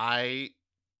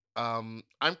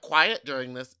quiet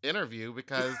during this interview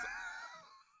because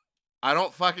I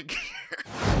don't fucking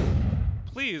care.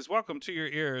 Please welcome to your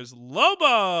ears,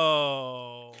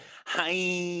 Lobo.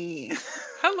 Hi.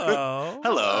 Hello.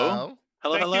 Hello.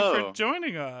 Hello. Thank hello. you for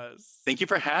joining us. Thank you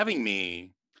for having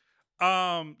me.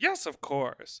 Yes, of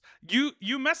course. You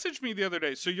messaged me the other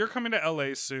day, so you're coming to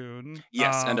LA soon.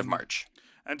 Yes, end of March.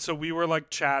 And so we were like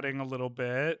chatting a little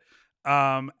bit.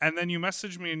 And then you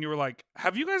messaged me and you were like,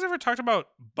 have you guys ever talked about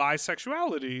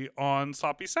bisexuality on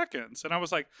Sloppy Seconds? And I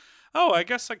was like, oh, I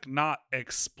guess like not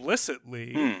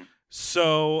explicitly.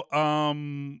 So,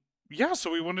 yeah,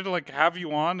 so we wanted to like have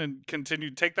you on and continue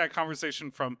to take that conversation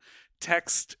from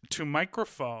text to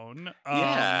microphone.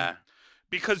 Yeah.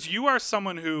 Because you are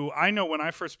someone who I know when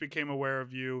I first became aware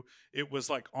of you, it was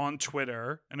like on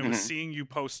Twitter and it was seeing you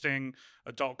posting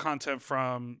adult content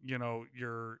from, you know,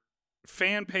 your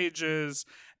fan pages.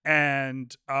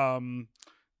 And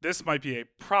this might be a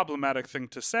problematic thing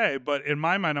to say, but in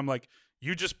my mind, I'm like,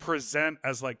 you just present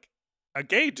as like a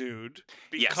gay dude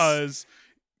because,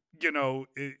 you know,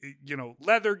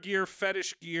 leather gear,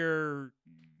 fetish gear,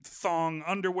 thong,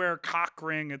 underwear, cock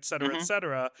ring, et cetera, et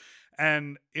cetera.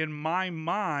 And in my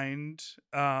mind,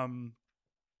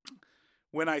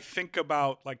 when I think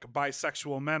about like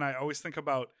bisexual men, I always think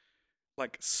about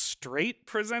like straight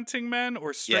presenting men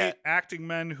or straight acting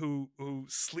men who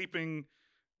sleeping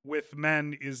with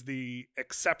men is the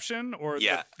exception or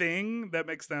the thing that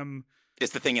makes them.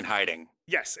 It's the thing in hiding.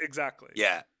 Yes, exactly.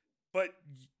 Yeah. But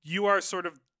you are sort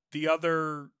of the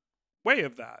other way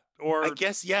of that. Or I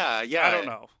guess, yeah. I don't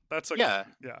know. That's like, yeah.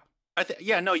 Yeah. I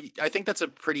think that's a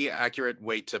pretty accurate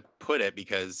way to put it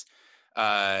because,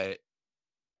 so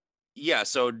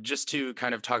just to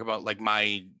kind of talk about like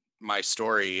my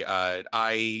story,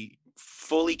 I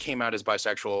fully came out as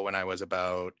bisexual when I was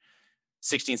about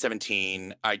 16,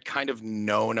 17. I'd kind of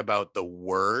known about the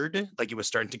word, like it was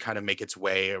starting to kind of make its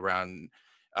way around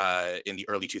in the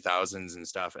early 2000s and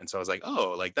stuff. And so I was like,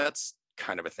 oh, like that's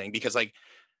kind of a thing because like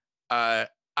I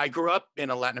grew up in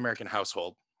a Latin American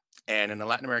household. And in a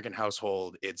Latin American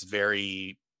household, it's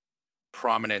very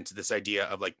prominent, this idea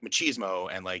of like machismo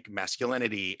and like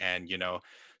masculinity. And, you know,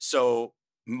 so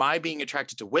my being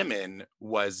attracted to women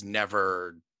was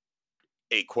never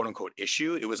a quote unquote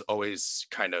issue. It was always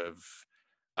kind of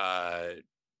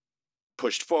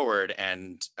pushed forward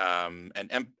and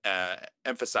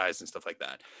emphasized and stuff like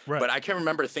that. Right. But I can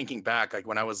remember thinking back, like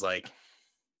when I was like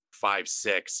 5,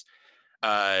 6,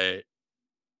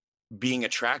 being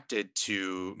attracted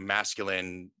to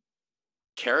masculine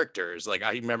characters. Like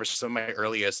I remember some of my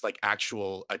earliest like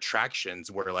actual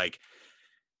attractions were like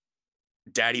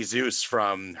Daddy Zeus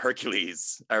from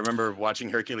Hercules. I remember watching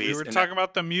Hercules. We were and talking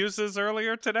about the muses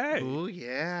earlier today. Ooh,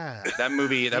 yeah. that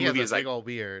movie. That He has movie a is big like old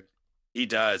beard. he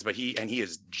does, but he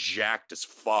is jacked as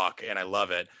fuck, and I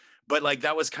love it. But like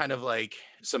that was kind of like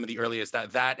some of the earliest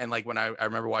that and like when I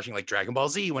remember watching like Dragon Ball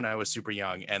Z when I was super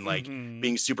young and like Mhm.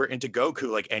 being super into Goku.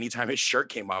 Like anytime his shirt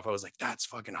came off, I was like, that's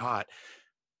fucking hot.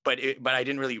 But I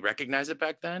didn't really recognize it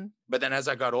back then. But then as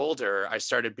I got older, I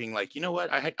started being like, you know what?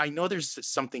 I know there's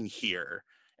something here.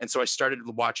 And so I started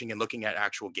watching and looking at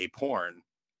actual gay porn.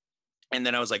 And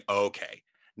then I was like, oh, okay,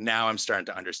 now I'm starting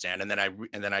to understand. And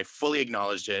then I fully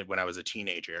acknowledged it when I was a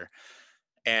teenager.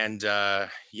 And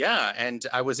yeah, and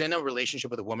I was in a relationship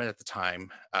with a woman at the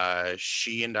time.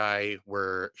 She and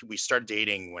we started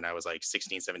dating when I was like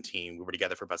 16, 17. We were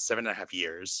together for about 7.5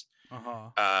 years.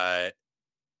 Uh-huh.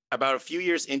 About a few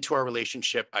years into our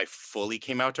relationship, I fully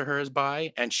came out to her as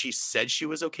bi, and she said she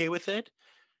was okay with it.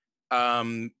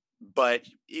 But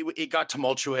it got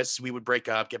tumultuous. We would break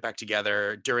up, get back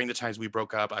together. During the times we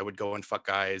broke up, I would go and fuck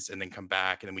guys and then come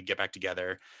back, and then we'd get back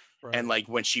together. Right. And like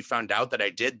when she found out that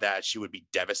I did that, she would be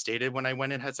devastated when I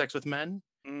went and had sex with men.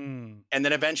 Mm. And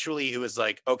then eventually it was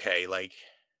like, okay, like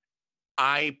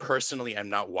I personally am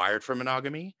not wired for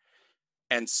monogamy.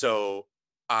 And so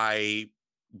I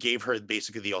gave her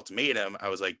basically the ultimatum. I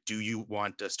was like, do you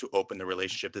want us to open the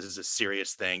relationship? This is a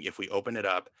serious thing. If we open it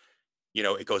up, you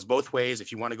know, it goes both ways.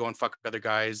 If you want to go and fuck other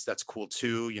guys, that's cool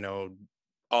too, you know,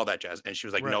 all that jazz. And she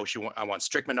was like, Right. no, I want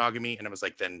strict monogamy. And I was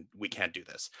like, then we can't do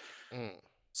this. Mm.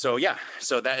 So yeah,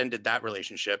 so that ended that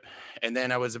relationship. And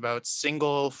then I was about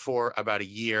single for about a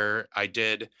year. I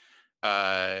did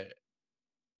a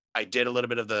little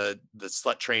bit of the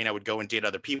slut train. I would go and date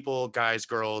other people, guys,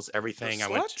 girls, The everything.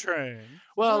 slut train.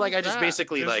 Well, What like is I just that?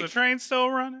 basically Is like the train still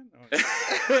running?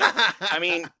 I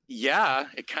mean, yeah,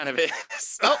 it kind of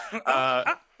is.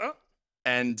 Oh.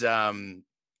 And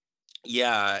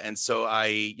yeah, and so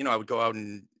I would go out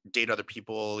and date other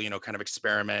people, kind of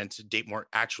experiment,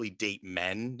 actually date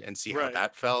men and see how Right.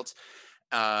 that felt.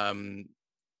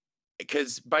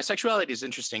 Because bisexuality is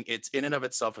interesting. It's in and of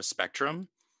itself a spectrum.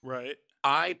 Right.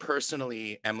 I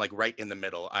personally am like right in the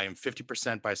middle. I am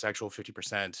 50% bisexual,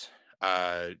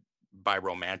 50%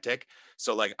 biromantic.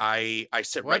 So like I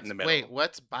sit right in the middle. Wait,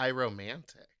 what's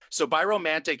biromantic? So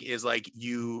biromantic is like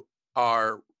you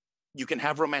can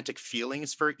have romantic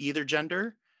feelings for either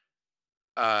gender,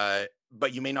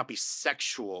 but you may not be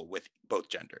sexual with both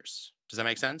genders. Does that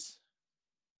make sense?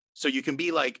 So you can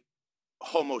be like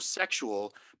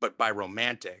homosexual, but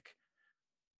biromantic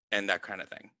and that kind of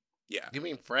thing. Yeah. You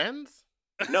mean friends?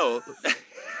 No.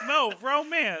 No,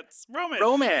 romance.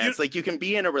 Romance. Like you can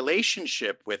be in a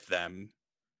relationship with them,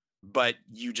 but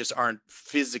you just aren't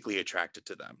physically attracted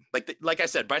to them. Like I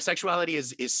said, bisexuality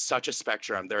is such a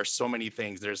spectrum. There are so many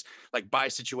things. There's like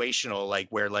bisexual, like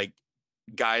where like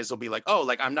guys will be like, oh,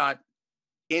 like I'm not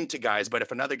into guys, but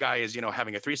if another guy is,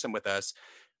 having a threesome with us,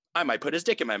 I might put his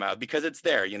dick in my mouth because it's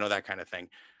there, that kind of thing.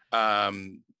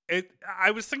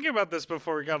 I was thinking about this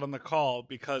before we got on the call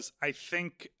because I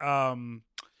think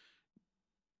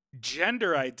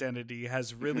gender identity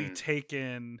has really Mhm.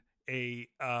 taken a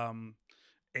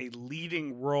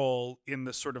leading role in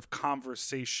the sort of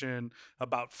conversation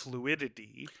about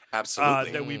fluidity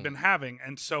Absolutely. that we've been having.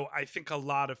 And so I think a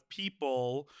lot of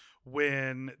people,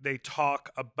 when they talk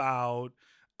about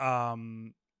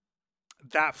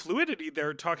that fluidity,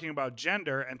 they're talking about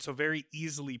gender, and so very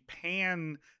easily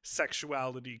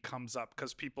pansexuality comes up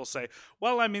because people say,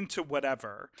 well, I'm into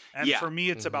whatever, and Yeah. for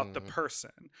me it's about the Mhm.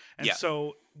 person. And Yeah.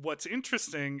 so what's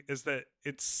interesting is that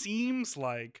it seems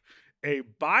like a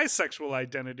bisexual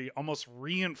identity almost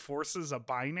reinforces a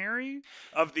binary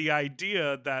of the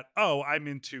idea that, oh, I'm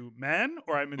into men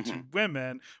or I'm into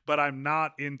women, but I'm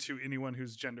not into anyone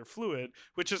who's gender fluid,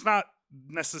 which is not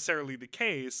necessarily the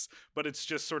case, but it's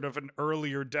just sort of an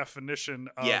earlier definition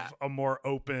of Yeah. a more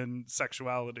open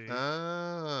sexuality.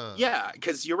 Oh. Yeah,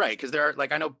 because you're right. Because there are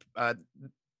like I know,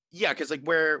 because like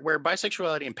where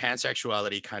bisexuality and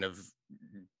pansexuality kind of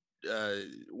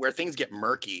where things get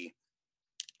murky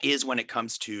is when it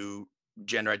comes to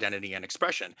gender identity and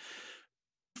expression.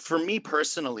 For me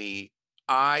personally,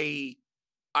 I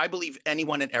believe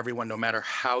anyone and everyone, no matter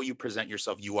how you present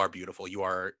yourself, you are beautiful. You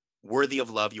are worthy of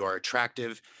love, you are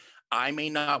attractive. I may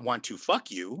not want to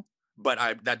fuck you, but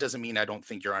that doesn't mean I don't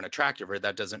think you're unattractive, or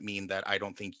that doesn't mean that I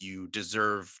don't think you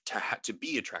deserve to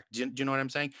be attractive. Do you know what I'm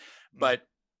saying? But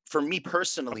for me A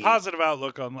personally, positive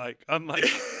outlook, unlike well,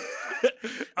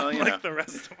 unlike the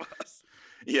rest of us.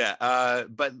 yeah,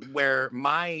 but where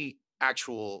my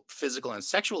actual physical and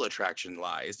sexual attraction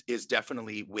lies is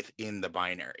definitely within the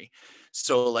binary.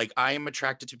 So like I am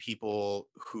attracted to people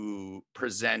who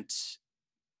present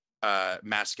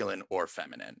masculine or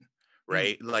feminine,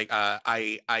 right? Like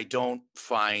I don't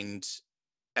find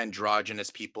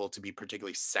androgynous people to be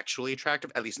particularly sexually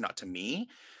attractive, at least not to me.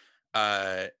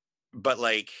 But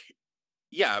like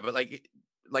yeah, but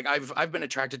like I've been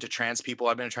attracted to trans people,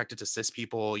 I've been attracted to cis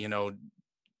people, you know,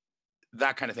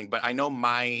 that kind of thing. But I know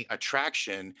my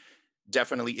attraction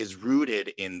definitely is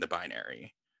rooted in the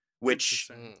binary, which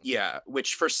Interesting.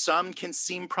 which for some can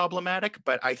seem problematic,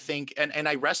 but I think and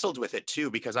I wrestled with it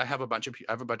too, because I have a bunch of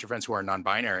friends who are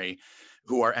non-binary,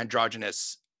 who are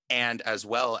androgynous and as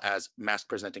well as masc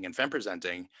presenting and femme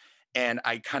presenting, and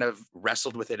I kind of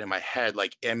wrestled with it in my head,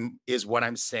 like is what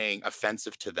I'm saying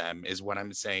offensive to them, is what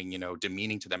I'm saying, you know,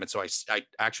 demeaning to them. And so I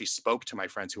actually spoke to my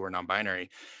friends who are non-binary.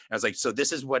 I was like, so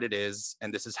this is what it is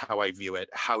and this is how I view it.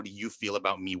 How do you feel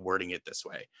about me wording it this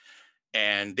way?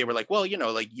 And they were like, well, you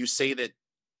know, like you say that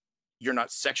you're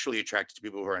not sexually attracted to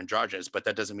people who are androgynous, but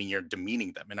that doesn't mean you're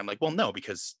demeaning them. And I'm like, well, no,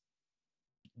 because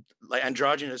like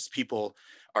androgynous people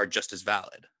are just as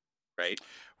valid, right?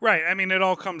 Right. I mean, it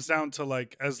all comes down to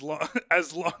like as long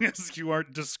as you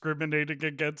aren't discriminating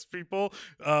against people,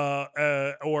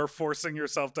 or forcing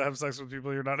yourself to have sex with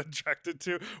people you're not attracted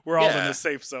to, we're all in Yeah. a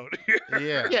safe zone here.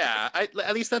 Yeah. Yeah,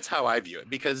 at least that's how I view it,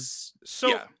 because So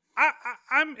yeah.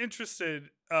 I'm interested.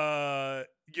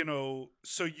 You know,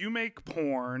 so you make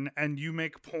porn, and you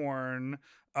make porn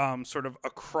sort of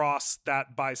across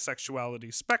that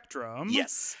bisexuality spectrum.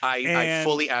 Yes, I And-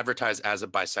 fully advertise as a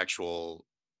bisexual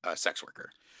sex worker.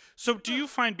 So do you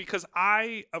find, because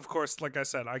I, of course, like I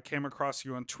said, I came across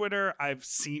you on Twitter. I've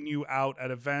seen you out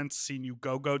at events, seen you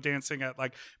go dancing at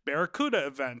like Barracuda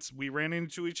events. We ran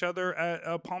into each other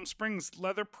at Palm Springs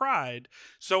Leather Pride.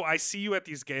 So I see you at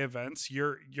these gay events.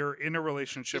 You're in a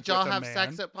relationship Did y'all with a have man.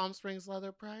 sex at Palm Springs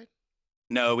Leather Pride?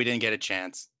 No, we didn't get a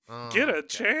chance. Oh, Get a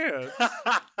okay.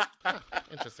 chance.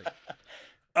 Interesting.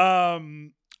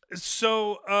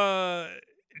 So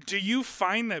do you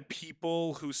find that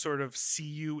people who sort of see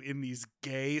you in these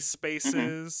gay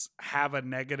spaces have a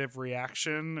negative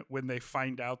reaction when they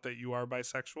find out that you are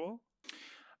bisexual?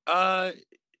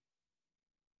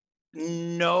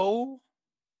 No,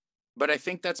 but I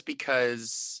think that's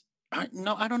because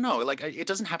no, I don't know. Like it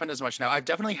doesn't happen as much now. I've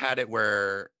definitely had it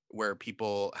where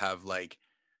people have like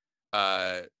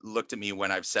looked at me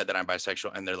when I've said that I'm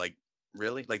bisexual, and they're like,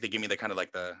 really? Like they give me the kind of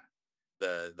like the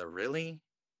really?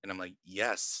 And I'm like,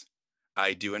 yes,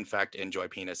 I do in fact enjoy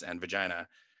penis and vagina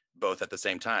both at the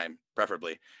same time,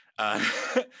 preferably.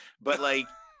 But like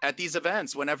at these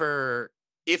events,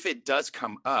 if it does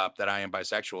come up that I am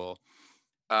bisexual,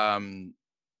 I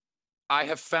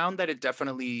have found that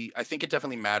I think it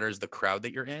definitely matters the crowd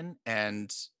that you're in.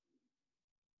 And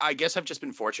I guess I've just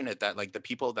been fortunate that like the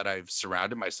people that I've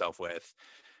surrounded myself with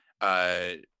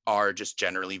are just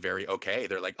generally very okay.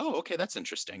 They're like, oh, okay, that's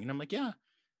interesting. And I'm like, yeah.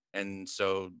 And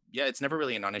so, yeah, it's never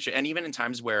really a non-issue. And even in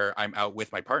times where I'm out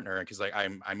with my partner, because like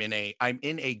I'm in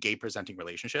a gay presenting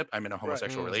relationship, I'm in a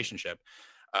homosexual relationship.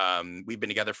 We've been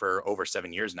together for over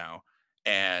 7 years now.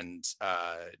 And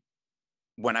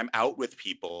when I'm out with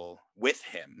people with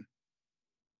him,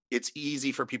 it's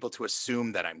easy for people to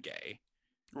assume that I'm gay.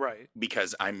 Right.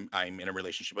 Because I'm in a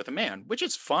relationship with a man, which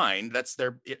is fine.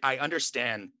 I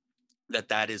understand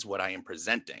that is what I am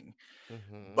presenting.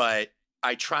 Mm-hmm. But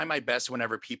I try my best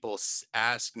whenever people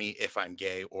ask me if I'm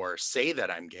gay or say that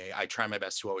I'm gay, I try my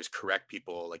best to always correct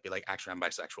people, like be like, actually, I'm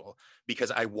bisexual, because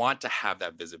I want to have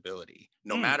that visibility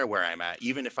no matter where I'm at.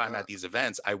 Even if I'm at these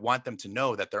events, I want them to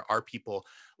know that there are people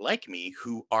like me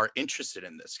who are interested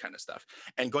in this kind of stuff.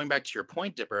 And going back to your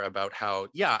point, Dipper, about how,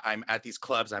 yeah, I'm at these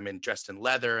clubs, I'm dressed in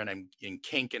leather and I'm in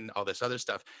kink and all this other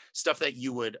stuff that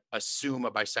you would assume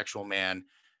a bisexual man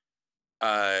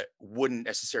wouldn't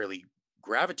necessarily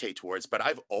gravitate towards, but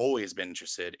I've always been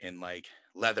interested in like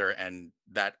leather and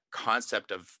that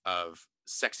concept of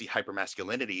sexy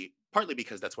hypermasculinity, partly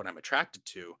because that's what I'm attracted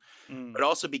to, but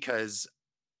also because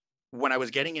when I was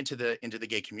getting into the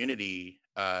gay community,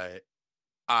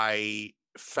 I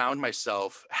found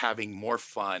myself having more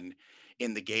fun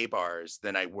in the gay bars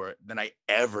than I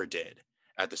ever did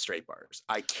at the straight bars.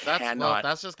 I cannot.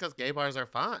 That's just because gay bars are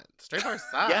fun. Straight bars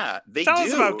suck. Yeah, they Tell do.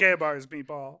 us about gay bars,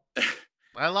 Meatball.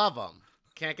 I love them.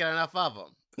 Can't get enough of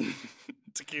them.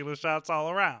 tequila shots all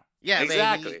around. Yeah,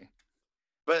 exactly. baby.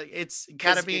 But it's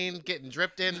 'cause Ketamine getting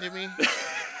dripped into me.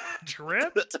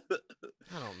 Dripped?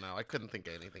 I don't know. I couldn't think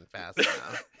of anything fast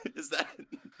enough. is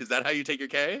that how you take your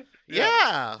K?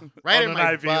 Yeah, right On in an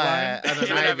my IV butt. line? On an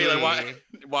You're gonna be IV. like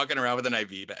walking around with an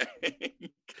IV bag.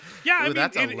 Yeah, I Ooh, mean,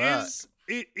 that's a it look. is.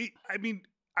 I mean,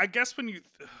 I guess when you,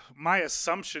 my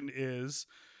assumption is,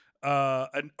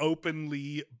 an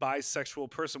openly bisexual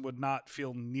person would not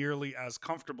feel nearly as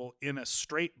comfortable in a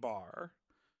straight bar.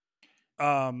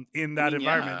 In that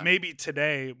environment, yeah. maybe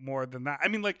today more than that. I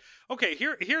mean, like, okay,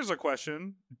 here's a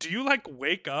question: do you like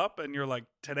wake up and you're like,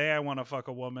 today I want to fuck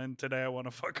a woman, today I want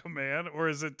to fuck a man, or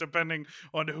is it depending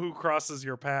on who crosses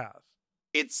your path?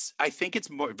 I think it's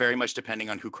very much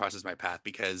depending on who crosses my path,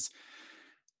 because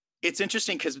it's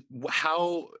interesting because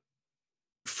how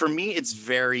for me it's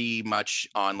very much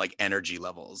on like energy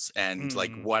levels and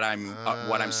like what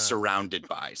I'm surrounded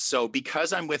by. So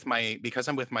because I'm with my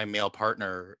male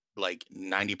partner like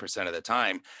 90% of the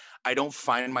time, I don't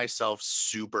find myself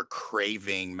super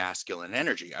craving masculine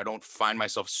energy. I don't find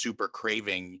myself super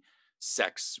craving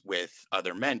sex with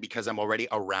other men because I'm already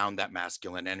around that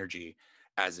masculine energy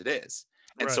as it is.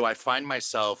 And so Right. I find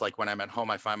myself like when I'm at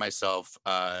home, I find myself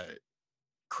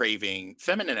craving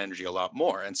feminine energy a lot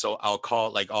more. And so I'll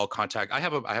contact, I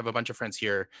have a bunch of friends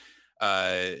here,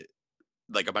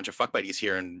 like a bunch of fuck buddies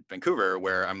here in Vancouver,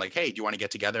 where I'm like, hey, do you want to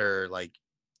get together like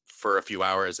for a few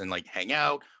hours and like hang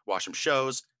out, watch some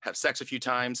shows, have sex a few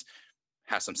times,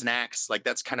 have some snacks? Like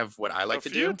that's kind of what I like A to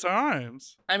few do.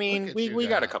 times. I mean, at we you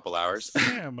got a go. couple hours.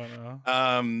 Stamina.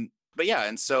 But yeah,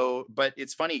 and so, but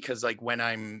it's funny because like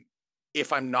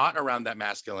if I'm not around that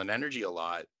masculine energy a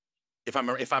lot, if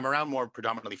I'm around more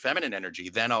predominantly feminine energy,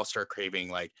 then I'll start craving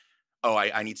like, oh, I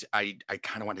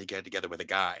kind of want to get together with a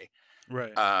guy.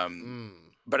 Right.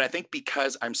 But I think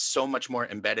because I'm so much more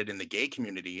embedded in the gay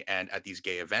community and at these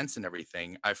gay events and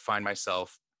everything, I find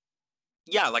myself,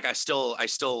 yeah, like I still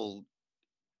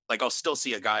like I'll still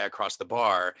see a guy across the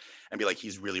bar and be like,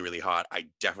 he's really, really hot. I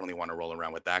definitely want to roll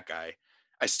around with that guy.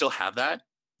 I still have that,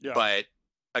 Yeah. but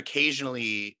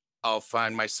occasionally I'll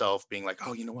find myself being like,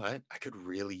 oh, you know what? I could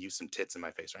really use some tits in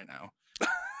my face right now.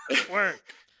 Work.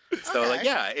 So like,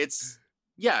 Okay. it's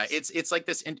like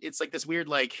this, it's like this weird,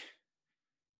 like,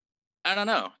 I don't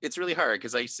know. It's really hard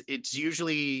because it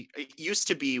used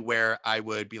to be where I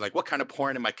would be like, what kind of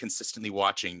porn am I consistently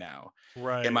watching now?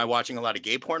 Right. Am I watching a lot of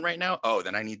gay porn right now? Oh,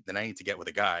 then I need to get with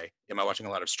a guy. Am I watching a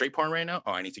lot of straight porn right now?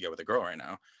 Oh, I need to get with a girl right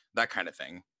now. That kind of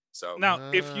thing. So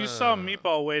Now, if you saw Ah.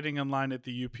 Meatball waiting in line at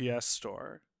the UPS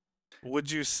store, would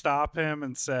you stop him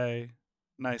and say,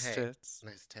 nice Hey. tits?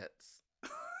 Nice tits.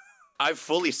 I've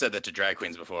fully said that to drag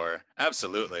queens before.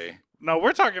 Absolutely. No,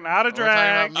 we're talking out of We're talking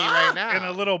drag, about me right now. in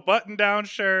a little button-down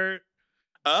shirt.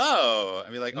 Oh, I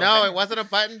mean, like, No, okay. it wasn't a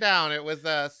button down. It was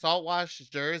a salt wash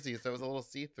jersey, so it was a little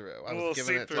see through. I A was little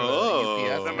giving it to the see-through.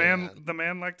 Oh. UPS The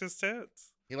man liked his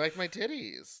tits. He liked my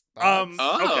titties. Um,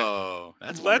 Thoughts? Oh,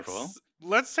 that's wonderful.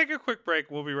 Let's take a quick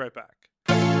break. We'll be right back.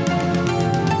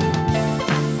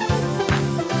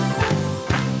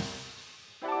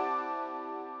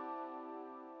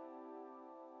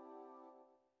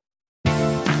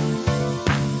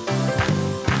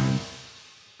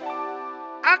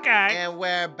 Okay. And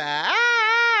we're back.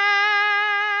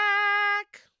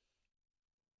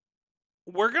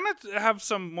 We're going to have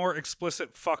some more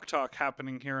explicit fuck talk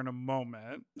happening here in a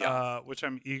moment, Yeah. which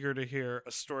I'm eager to hear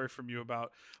a story from you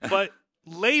about. But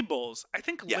labels, I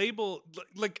think Yeah.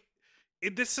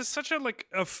 this is such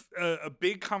a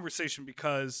big conversation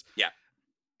because, Yeah.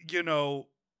 you know,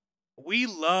 we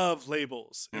love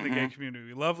labels in the gay Mhm. community.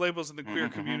 We love labels in the queer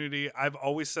Mhm. community. I've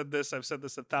always said this. I've said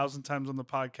this 1,000 times on the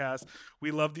podcast. We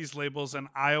love these labels, and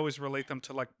I always relate them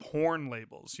to like porn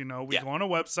labels. You know, we Yeah. go on a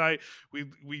website,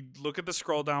 we look at the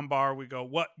scroll down bar, we go,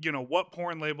 what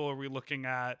porn label are we looking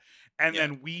at? And Yeah.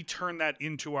 then we turn that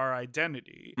into our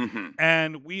identity. Mhm.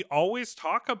 And we always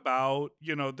talk about,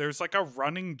 there's like a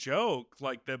running joke,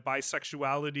 like the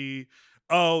bisexuality.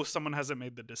 Oh, someone hasn't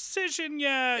made the decision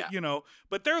yet,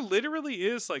 but there literally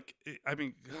is like, I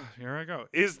mean, here I go.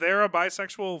 Is there a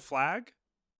bisexual flag?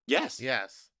 Yes.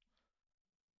 Yes.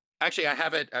 Actually, I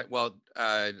have it.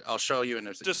 I'll show you in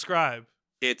a. Describe.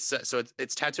 It's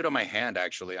it's tattooed on my hand.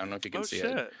 Actually, I don't know if you can Oh, see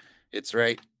shit. it. It's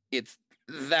right. It's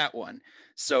that one.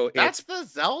 So That's it's the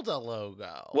Zelda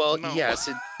logo. well, No. yes,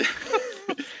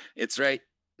 it's right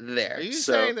there. Are you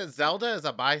So saying that Zelda is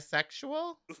a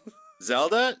bisexual?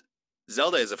 Zelda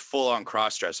is a full-on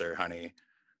cross-dresser, honey.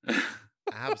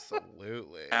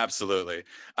 Absolutely. Absolutely.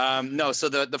 No, so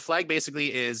the flag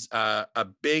basically is a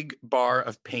big bar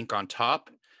of pink on top,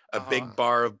 a big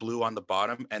bar of blue on the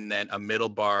bottom, and then a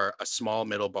small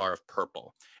middle bar of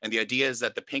purple. And the idea is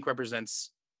that the pink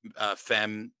represents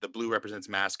femme, the blue represents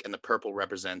masc, and the purple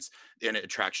represents the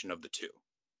attraction of the two.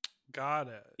 Got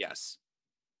it. Yes.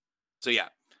 So yeah.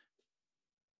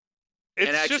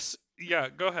 It's actually, just, yeah,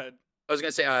 go ahead. I was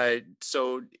going to say,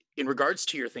 so in regards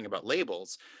to your thing about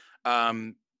labels,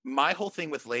 my whole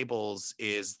thing with labels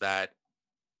is that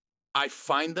I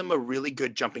find them a really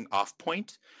good jumping off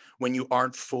point when you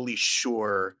aren't fully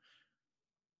sure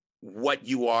what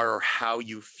you are or how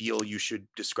you feel you should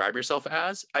describe yourself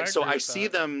as. I see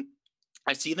them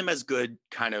as good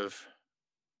kind of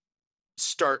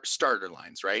starter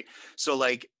lines, right? So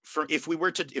like if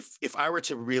I were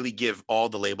to really give all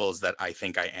the labels that I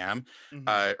think I am,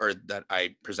 or that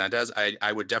I present as,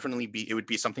 I would definitely it would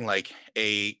be something like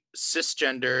a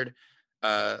cisgendered,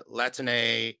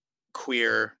 Latine,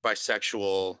 queer,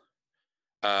 bisexual,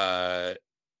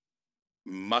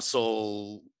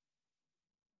 muscle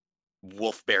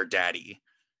wolf bear daddy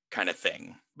kind of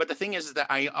thing. But the thing is that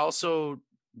I also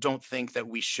don't think that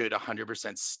we should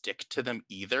 100% stick to them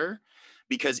either,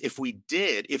 because if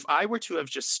I were to have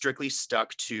just strictly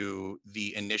stuck to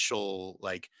the initial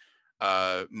like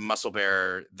muscle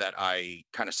bear that I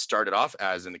kind of started off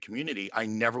as in the community, I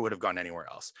never would have gone anywhere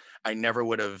else. I never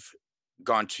would have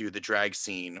gone to the drag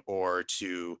scene or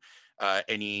to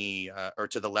or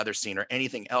to the leather scene or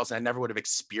anything else. I never would have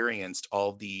experienced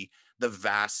all the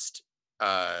vast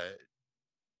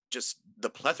just the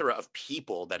plethora of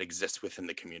people that exist within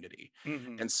the community.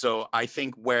 And so I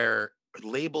think where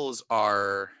labels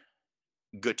are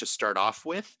good to start off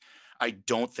with, I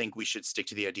don't think we should stick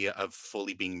to the idea of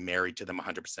fully being married to them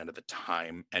 100% of the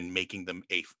time and making them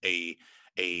a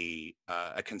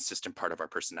consistent part of our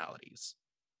personalities.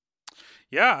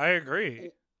 Yeah, I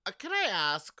agree. Can I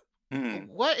ask,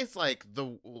 what is like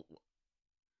the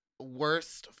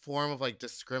worst form of like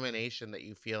discrimination that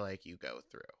you feel like you go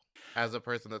through as a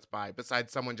person that's bi,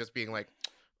 besides someone just being like,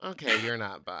 okay, you're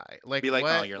not bi? Like, Be like,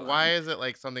 what, oh, you're lying. why is it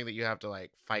like something that you have to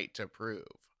like fight to prove?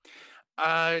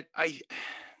 Because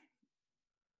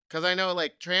I know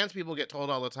like trans people get told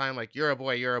all the time, like, you're a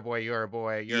boy, you're a boy, you're a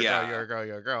boy, you're a girl, you're a girl,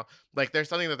 you're a girl. Like, there's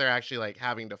something that they're actually like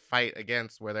having to fight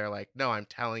against where they're like, no, I'm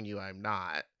telling you I'm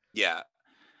not. Yeah.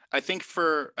 I think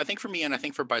for me, and I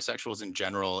think for bisexuals in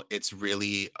general, it's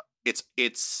really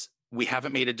we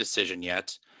haven't made a decision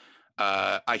yet.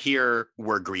 I hear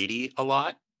we're greedy a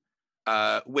lot,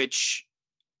 which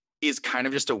is kind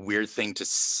of just a weird thing to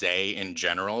say in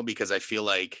general, because I feel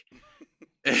like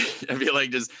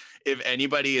just if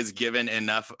anybody is given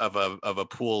enough of a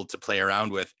pool to play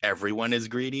around with, everyone is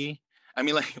greedy. I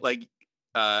mean,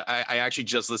 I actually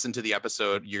just listened to the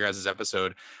episode, your guys'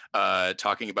 episode,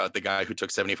 talking about the guy who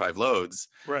took 75 loads.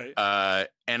 Right.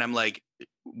 And I'm like,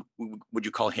 would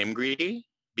you call him greedy?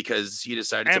 Because he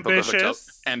decided to book a hotel.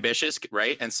 Ambitious,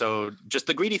 right? And so just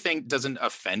the greedy thing doesn't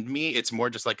offend me. It's more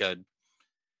just like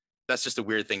that's just a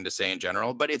weird thing to say in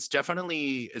general. But it's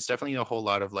definitely a whole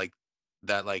lot of like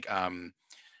that, like I'm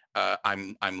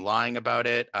lying about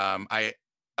it.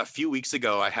 A few weeks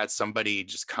ago, I had somebody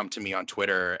just come to me on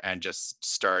Twitter and just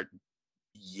start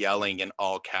yelling in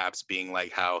all caps, being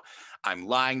like how I'm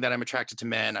lying that I'm attracted to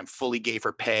men. I'm fully gay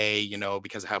for pay,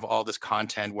 because I have all this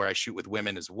content where I shoot with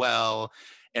women as well.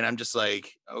 And I'm just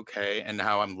like, okay. And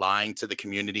how I'm lying to the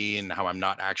community and how I'm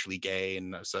not actually gay.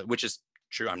 And so, which is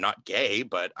true. I'm not gay,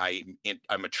 but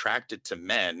I'm attracted to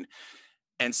men.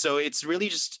 And so it's really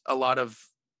just a lot of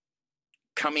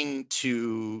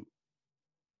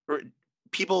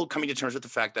people coming to terms with the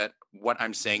fact that what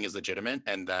I'm saying is legitimate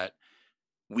and that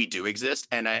we do exist.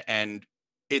 And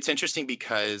it's interesting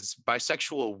because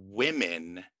bisexual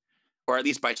women, or at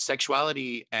least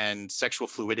bisexuality and sexual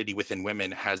fluidity within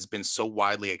women, has been so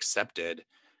widely accepted,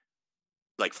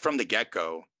 like from the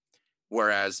get-go,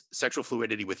 whereas sexual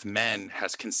fluidity with men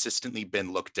has consistently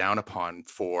been looked down upon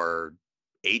for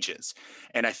ages.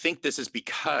 And I think this is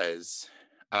because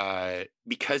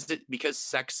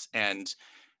sex and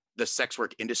the sex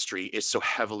work industry is so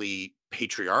heavily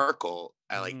patriarchal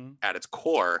at its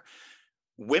core.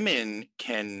 Women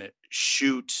can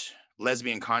shoot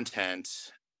lesbian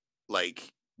content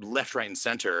like left, right, and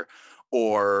center,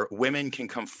 or women can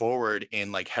come forward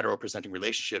in like hetero presenting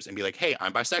relationships and be like, hey,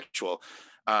 I'm bisexual.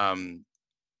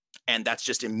 And that's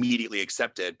just immediately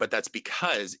accepted. But that's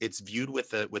because it's viewed with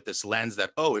this lens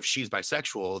that, oh, if she's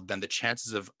bisexual, then the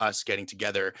chances of us getting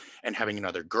together and having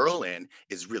another girl in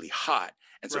is really hot.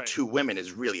 And so two women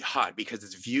is really hot because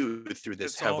it's viewed through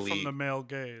this it's heavily. All from the male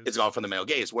gaze. It's all from the male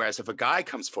gaze. Whereas if a guy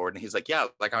comes forward and he's like, yeah,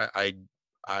 like I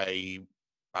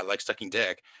like sucking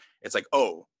dick, it's like,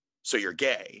 oh, so you're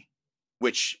gay.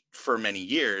 which for many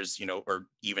years, or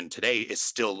even today, is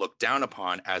still looked down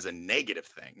upon as a negative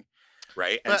thing,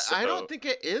 right? And But I don't so, think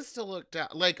it is to look down.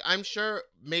 Like, I'm sure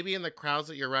maybe in the crowds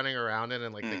that you're running around in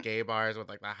and like the mm, gay bars with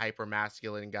like the hyper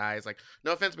masculine guys, like,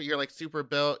 no offense, but you're like super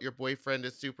built, your boyfriend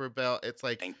is super built. It's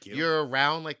like thank you. you're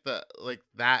around like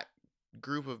that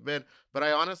group of men. But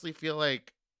I honestly feel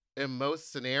like in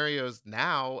most scenarios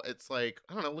now, it's like,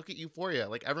 I don't know, look at Euphoria.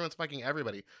 Like everyone's fucking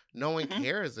everybody. No one Mhm.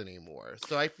 cares anymore.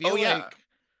 So I Oh feel yeah, like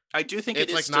I do think it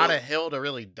it's is like not a still, hill to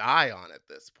really die on at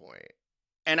this point.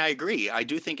 and I agree. I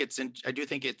do think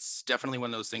it's definitely one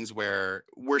of those things where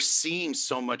we're seeing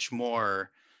so much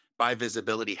more by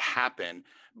visibility happen.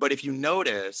 But if you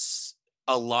notice,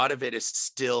 a lot of it is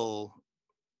still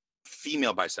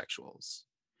female bisexuals.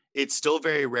 It's still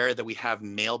very rare that we have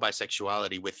male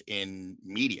bisexuality within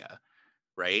media,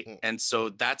 right? Mm, And so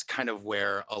that's kind of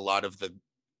where a lot of the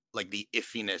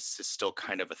iffiness is still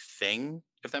kind of a thing,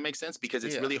 if that makes sense, because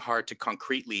it's Yeah. really hard to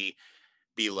concretely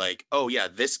be like, oh yeah,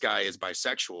 this guy is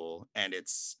bisexual, and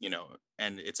it's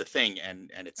a thing, and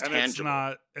it's And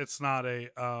tangible. it's not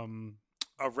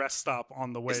a rest stop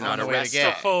on the way It's to not a way to rest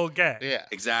get. stop. full gay. Yeah.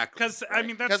 Exactly. Because I Right.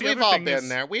 mean that's Because the we've other all thing been is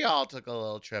there. We all took a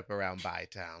little trip around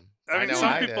Bytown. I mean know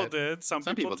some I people did. did, some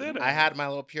Some people people didn't. didn't. I had my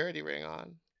little purity ring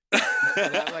on.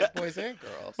 And I like boys and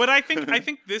girls. But I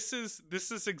think this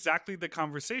is exactly the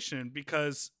conversation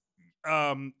because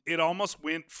it almost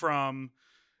went from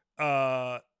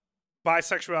uh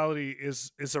bisexuality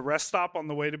is a rest stop on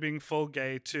the way to being full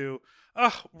gay to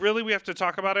oh really we have to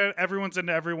talk about it, everyone's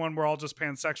into everyone, we're all just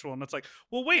pansexual, and it's like,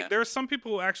 well wait, Yeah. there are some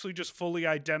people who actually just fully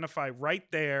identify right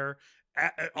there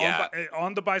Yeah.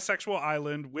 on the bisexual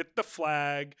island with the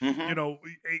flag, Mhm.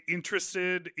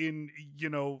 interested in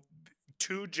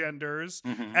two genders.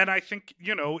 Mhm. And I think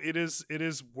it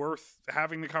is worth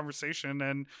having the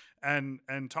conversation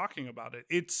and talking about it.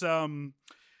 It's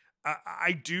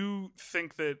I do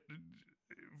think that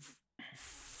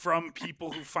from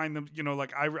people who find them,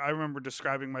 like I remember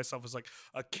describing myself as like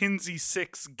a Kinsey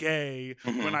 6 gay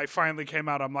when Mhm. I finally came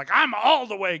out. I'm like, I'm all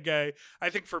the way gay. I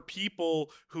think for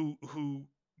people who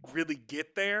really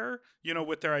get there,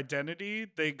 with their identity,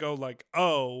 they go like,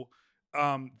 oh,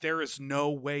 there is no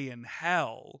way in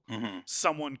hell Mhm.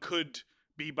 someone could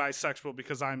be bisexual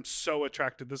because I'm so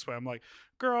attracted this way. I'm like,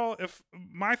 girl, if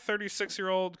my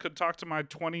 36-year-old could talk to my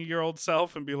 20-year-old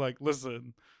self and be like,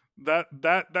 listen,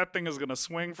 that thing is gonna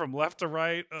swing from left to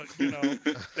right.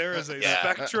 There is a Yeah.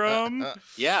 spectrum.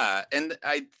 Yeah, and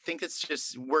I think it's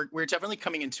just we're definitely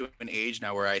coming into an age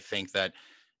now where I think that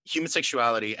human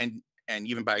sexuality and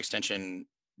even by extension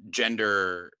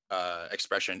gender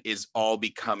expression is all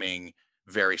becoming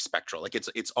very spectral. Like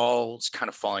it's all kind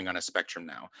of falling on a spectrum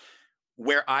now.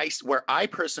 Where I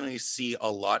personally see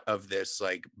a lot of this,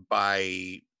 like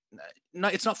by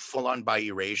not it's not full on by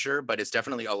erasure, but it's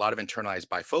definitely a lot of internalized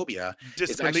biphobia.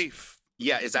 It's actually Disbelief.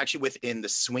 yeah, it's actually within the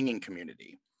swinging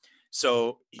community.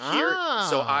 So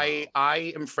Oh.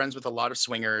 I am friends with a lot of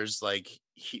swingers, like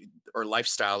or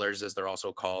lifestylers as they're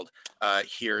also called,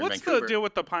 here in What's the Vancouver. deal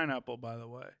with the pineapple, by the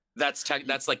way? That's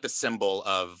like the symbol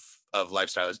of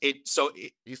lifestylers.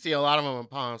 You see a lot of them in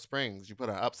Palm Springs. You put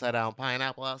an upside down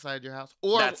pineapple outside your house,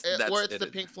 or That's or it's it the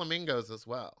is. pink flamingos as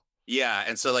well. Yeah,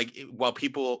 and so like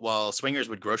while swingers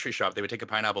would grocery shop, they would take a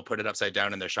pineapple, put it upside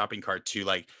down in their shopping cart to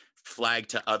like flag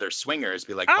to other swingers,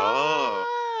 be like,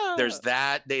 oh, there's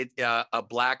that. They a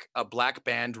black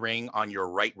band ring on your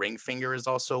right ring finger is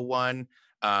also one.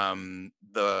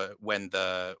 The when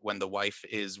the wife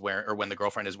is wearing, or when the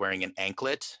girlfriend is wearing an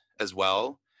anklet as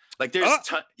well. Like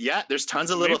there's tons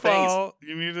of little things. Meatball,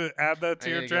 you need to add that to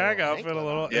I your need to get a drag little outfit, a anklet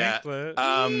little on. Yeah.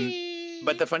 anklet.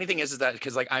 But the funny thing is that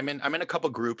because like I'm in a couple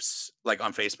groups like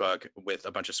on Facebook with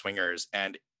a bunch of swingers,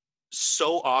 and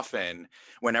so often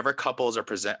whenever couples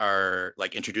are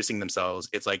like introducing themselves,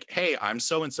 it's like, hey, I'm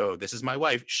so and so, this is my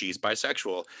wife, she's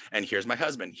bisexual, and here's my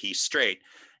husband, he's straight.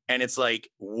 And it's like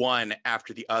one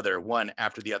after the other,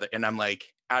 and I'm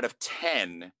like, out of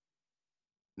 10,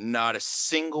 not a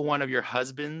single one of your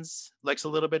husbands likes a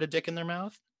little bit of dick in their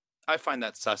mouth. I find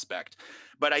that suspect.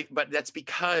 But that's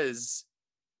because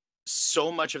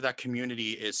so much of that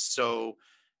community is so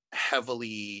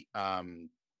heavily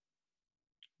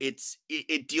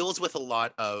it deals with a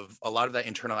lot of that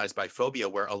internalized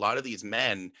biphobia, where a lot of these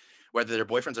men, whether they're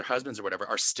boyfriends or husbands or whatever,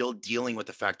 are still dealing with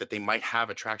the fact that they might have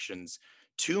attractions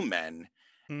to men,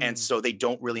 and so they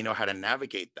don't really know how to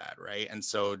navigate that, right? And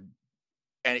so,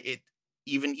 and it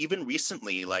even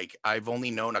recently, like I've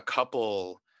only known a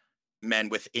couple men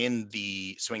within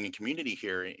the swinging community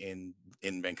here in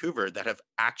Vancouver that have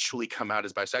actually come out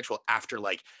as bisexual after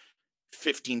like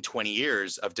 15, 20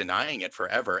 years of denying it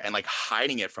forever and like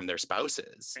hiding it from their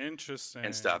spouses Interesting.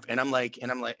 and stuff. And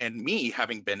and me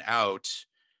having been out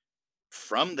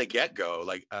from the get-go,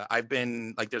 like I've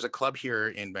been like, there's a club here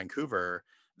in Vancouver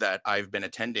that I've been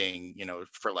attending,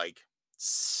 for like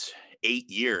 8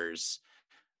 years.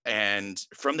 And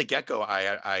from the get-go,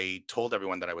 I told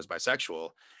everyone that I was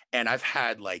bisexual. And I've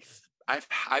had like,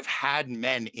 I've had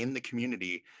men in the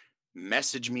community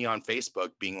message me on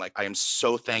Facebook being like, I am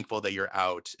so thankful that you're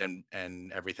out and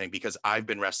everything, because I've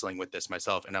been wrestling with this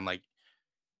myself. And I'm like,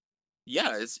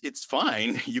 yeah, it's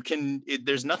fine.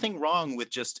 There's nothing wrong with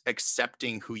just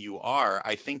accepting who you are.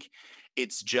 I think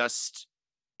it's just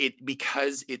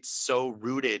because it's so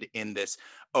rooted in this,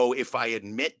 oh, if I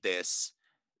admit this,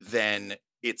 then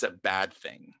it's a bad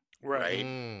thing.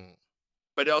 Right.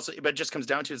 But it just comes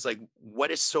down to, it's like,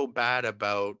 what is so bad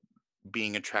about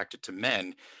being attracted to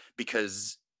men?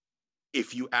 Because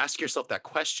if you ask yourself that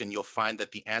question, you'll find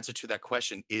that the answer to that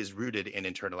question is rooted in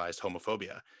internalized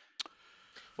homophobia.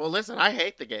 Well, listen, I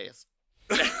hate the gays.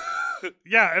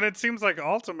 Yeah, and it seems like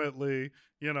ultimately,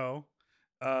 saying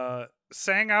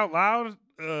out loud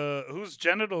whose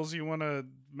genitals you want to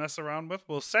mess around with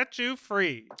will set you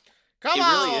free. Come It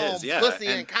on, really is, yeah. pussy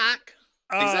and cock.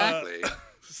 Exactly.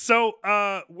 So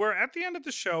we're at the end of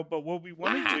the show, but what we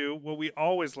want to do, what we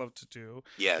always love to do,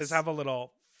 Yes. is have a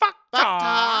little fuck Fuck talk.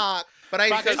 talk. But I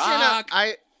Fuck sent, talk.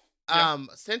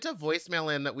 sent a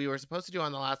voicemail in that we were supposed to do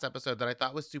on the last episode that I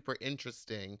thought was super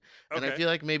interesting. And I Okay. feel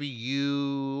like maybe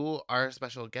you, our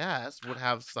special guest, would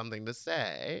have something to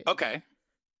say. Okay.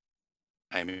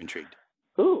 I'm intrigued.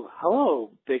 Ooh,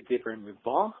 hello, Big Dipper and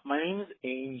Meatball. My name is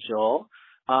Angel.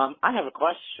 I have a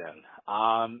question.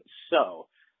 So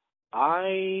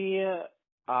I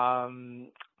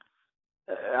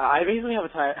basically have a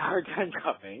hard time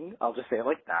coming. I'll just say it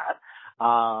like that.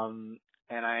 And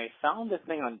I found this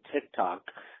thing on TikTok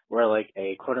where like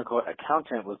a quote unquote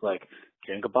accountant was like,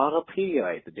 drink a bottle of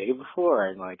Pedialyte the day before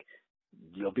and like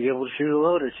you'll be able to shoot a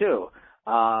loader too.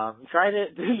 Tried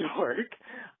it, didn't work.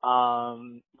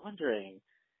 Wondering,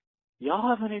 y'all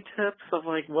have any tips of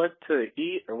like what to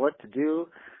eat or what to do?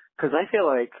 Cause I feel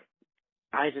like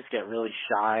I just get really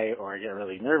shy or I get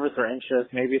really nervous or anxious.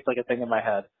 Maybe it's like a thing in my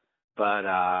head. But,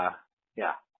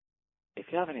 yeah. If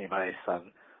you have any advice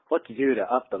on what to do to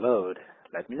up the load,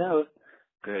 let me know.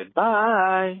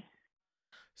 Goodbye.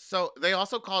 So they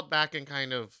also called back and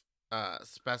kind of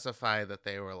specify that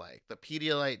they were like, the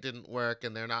Pedialyte didn't work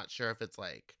and they're not sure if it's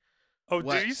like Oh,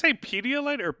 what? did you say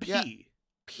Pedialyte or P? Yeah.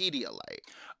 Pedialyte.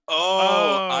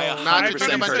 Oh, I Oh, Not 100%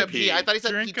 drink a bunch heard of pee. I thought he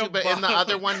said Drink pee a too, but in the bottle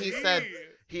other of one he said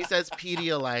pee. he says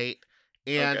Pedialyte.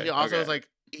 And Okay, he also okay.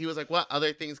 was like, what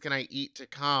other things can I eat to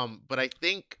calm? But I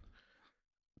think,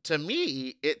 to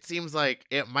me, it seems like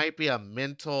it might be a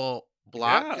mental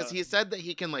block because Yeah. he said that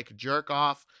he can like jerk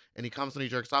off and he comes when he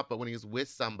jerks off, but when he's with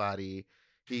somebody,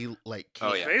 he like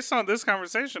can't. Oh, yeah. Based on this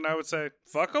conversation, I would say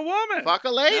fuck a woman. Fuck a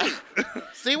lady.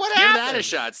 See what Give happens. that a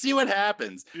shot. See what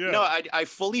happens. Yeah. No, I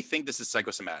fully think this is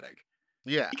psychosomatic,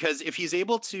 Yeah. because if he's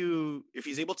able to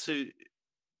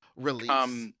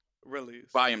Release.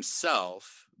 Release. by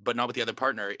himself, but not with the other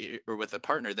partner or with a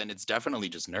partner, then it's definitely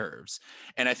just nerves.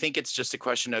 And I think it's just a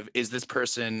question of, is this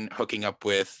person hooking up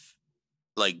with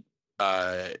like,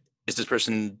 is this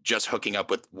person just hooking up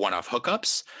with one-off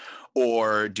hookups,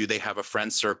 or do they have a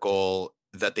friend circle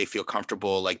that they feel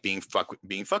comfortable like being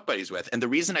fuck buddies with? And the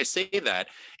reason I say that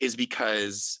is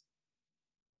because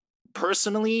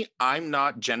personally, I'm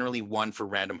not generally one for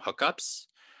random hookups.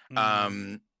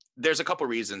 There's a couple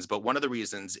reasons, but one of the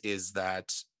reasons is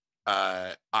that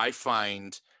I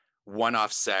find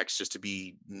one-off sex just to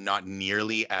be not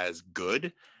nearly as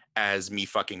good as me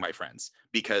fucking my friends.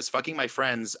 Because fucking my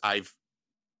friends,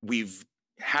 we've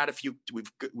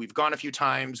gone a few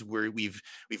times where we've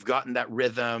gotten that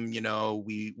rhythm,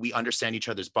 we understand each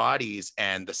other's bodies,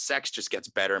 and the sex just gets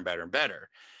better and better and better.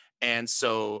 And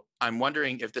so I'm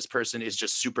wondering if this person is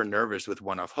just super nervous with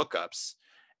one-off hookups,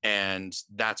 and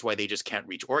that's why they just can't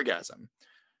reach orgasm.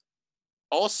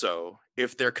 Also,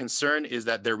 if their concern is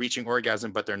that they're reaching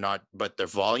orgasm, but their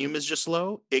volume is just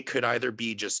low, it could either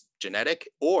be just genetic,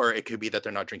 or it could be that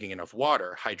they're not drinking enough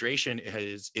water. Hydration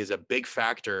is a big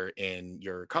factor in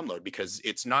your cum load, because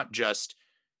it's not just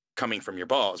coming from your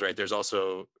balls, right? There's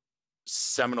also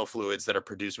seminal fluids that are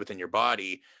produced within your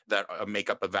body that make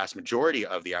up a vast majority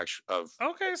of the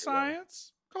Okay,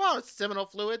 science. Come on, it's seminal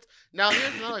fluids. Now,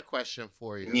 here's another question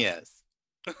for you. Yes.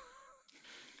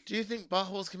 Do you think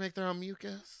buttholes can make their own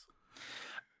mucus?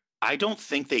 I don't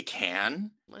think they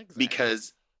can, Exactly.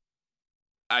 because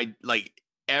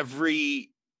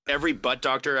every every butt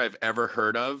doctor I've ever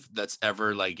heard of that's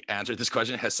ever like answered this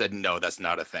question has said no, that's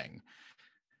not a thing.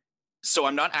 So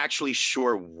I'm not actually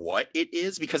sure what it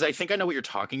is, because I think I know what you're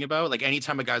talking about. Like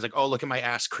anytime a guy's like, "Oh, look at my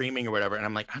ass creaming" or whatever, and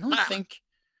I'm like, I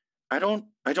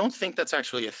don't think that's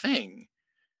actually a thing.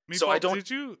 So I Meatball, don't. did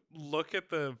you look at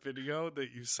the video that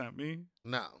you sent me?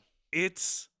 No.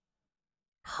 It's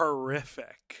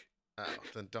horrific. Oh,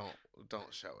 then don't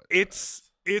show it.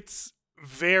 It's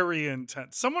very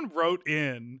intense. Someone wrote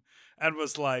in and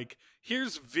was like,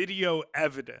 "Here's video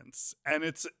evidence," and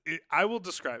I will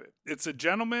describe it. It's a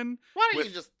gentleman. Why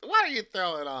don't you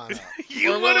throw it on?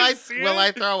 You Or wanna see will it?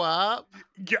 I throw up?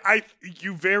 Yeah,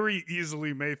 you very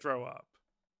easily may throw up.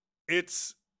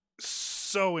 It's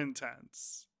so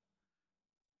intense.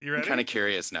 You I'm ready? kind of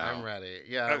curious now. I'm ready.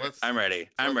 Yeah, Okay. let's ready.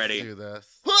 I'm let's ready. do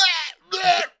this.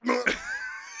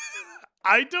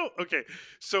 I don't. Okay,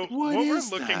 so What what we're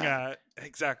is looking that? at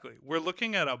exactly? We're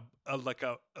looking at a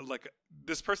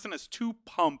this person has two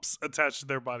pumps attached to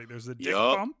their body. There's a dick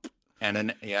Yup. pump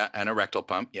And a rectal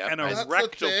pump. Yeah. and a That's the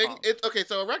rectal thing. pump. It's okay.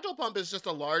 So a rectal pump is just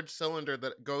a large cylinder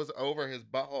that goes over his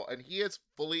butthole, and he is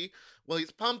fully. Well,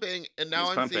 he's pumping, and now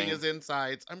He's I'm seeing pumping. his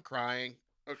insides. I'm crying.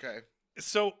 Okay.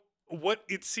 So what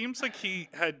it seems like he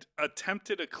had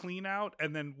attempted a clean out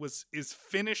and then is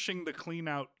finishing the clean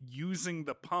out using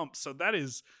the pump. So that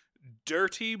is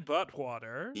dirty butt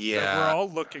water that Yeah. we're all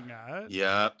looking at.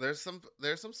 Yeah. There's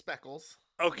some speckles.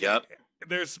 Okay. Yep.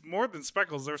 There's more than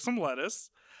speckles. There's some lettuce.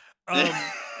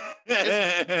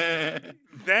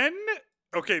 Then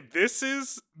okay, this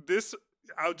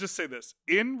I'll just say this.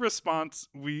 In response,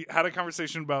 we had a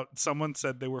conversation about someone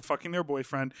said they were fucking their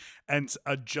boyfriend and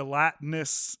a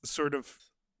gelatinous sort of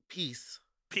Peace.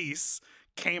 piece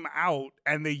came out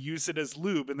and they used it as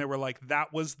lube and they were like,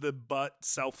 that was the butt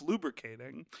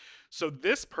self-lubricating. So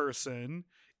this person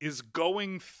is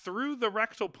going through the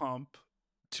rectal pump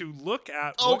to look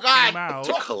at Oh, what God. came out,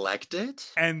 To collect it?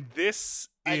 and this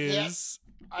I can't- is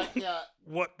I can't.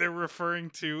 what they're referring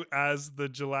to as the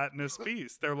gelatinous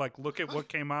piece. They're like, look at what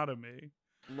came out of me.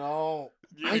 No.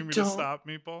 You I need me to don't- stop,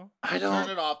 Meatball? I Turn don't.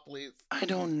 it off, please. I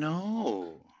don't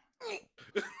know.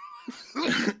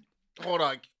 Hold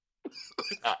on.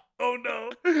 Oh no!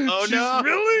 Oh, She's no.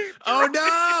 really? Oh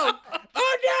no!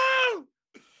 Oh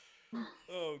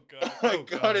Oh god! Oh,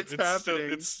 God, it's Still,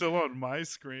 happening. it's still on my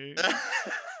screen. no!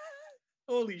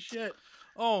 Holy shit!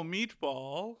 Oh,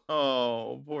 Meatball!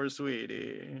 Oh, poor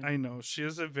sweetie. I know she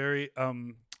is a very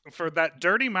for that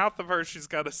dirty mouth of hers. She's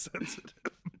got a sensitive.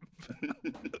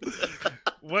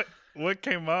 What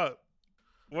came up?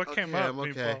 What came Okay, up, I'm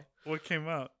okay. Meatball? What came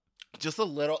up? Just a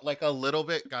little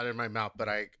bit got in my mouth, but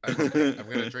I'm okay. I'm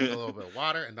gonna drink a little bit of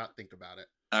water and not think about it.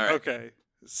 All right. Okay.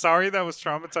 Sorry that was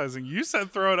traumatizing. You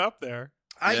said throw it up there.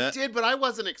 I Yeah. did, but I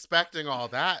wasn't expecting all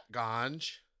that,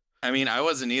 Ganj. I mean, I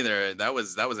wasn't either. That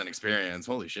was an experience.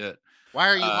 Holy shit. Why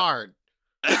are you Uh, hard?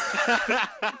 I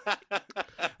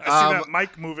see Um, that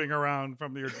mic moving around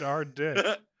from your hard dick.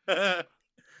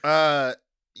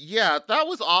 Yeah, that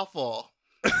was awful.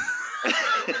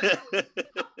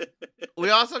 We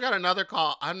also got another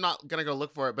call. I'm not gonna go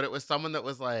look for it, but it was someone that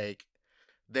was like,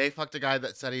 they fucked a guy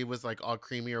that said he was like all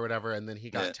creamy or whatever, and then he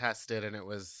got Yeah. tested and it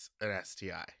was an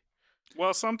STI.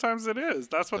 Well, sometimes it is.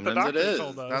 That's what Sometimes it the doctor is.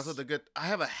 told us. That's what the good. I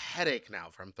have a headache now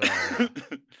from throwing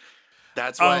up.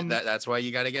 That's why Um, that's why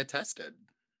you got to get tested.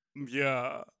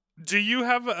 Yeah. Do you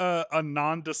have a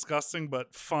non-disgusting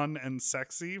but fun and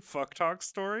sexy fuck talk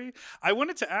story? I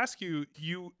wanted to ask you.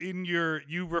 You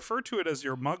refer to it as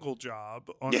your muggle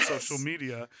job on Yes. social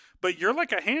media, but you're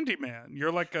like a handyman.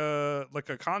 You're like a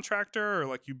contractor, or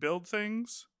like you build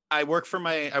things. I work for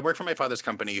my father's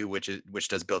company, which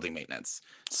does building maintenance.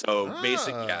 So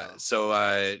Ah.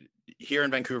 So here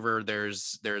in Vancouver,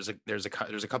 there's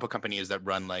a couple companies that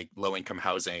run like low income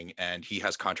housing, and he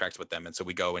has contracts with them, and so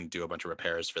we go and do a bunch of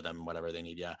repairs for them, whatever they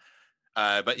need. Yeah.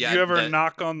 But yeah. you ever that-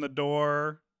 knock on the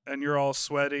door and you're all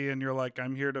sweaty and you're like,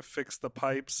 "I'm here to fix the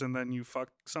pipes," and then you fuck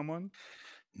someone?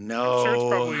 No. I'm sure it's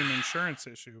probably an insurance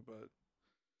issue, but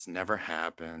It's never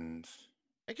happened.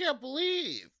 I can't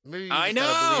believe. Maybe you I just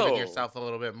gotta believe in know. yourself a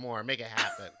little bit more. Make it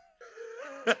happen.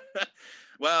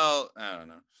 Well, I don't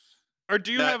know. or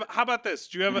do you That- have? How about this?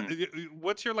 Do you have?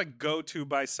 What's your like go-to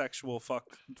bisexual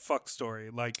fuck story?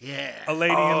 Like Yeah. a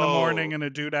lady in the morning Oh. and a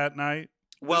dude at night.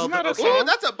 Well, Isn't that a okay. Ooh, song?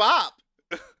 that's a bop.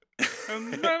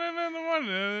 And then in the morning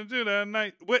and a dude at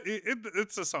night. What?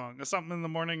 It's a song. Something in the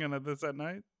morning and this at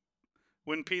night.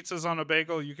 When pizza's on a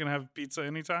bagel, you can have pizza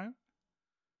anytime.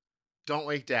 Don't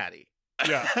wake daddy.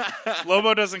 Yeah.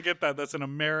 Lobo doesn't get that. That's an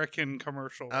American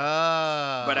commercial.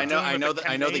 But I know, dealing with the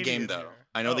I know the Canadian game though. here.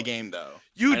 I know the Oh. game though.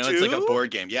 You I know it's like a do?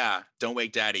 board game. Yeah. Don't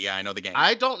Wake Daddy. Yeah, I know the game.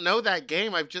 I don't know that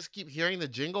game. I just keep hearing the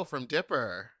jingle from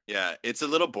Dipper. Yeah, it's a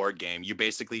little board game. You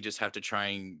basically just have to try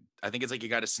and I think it's like you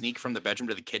got to sneak from the bedroom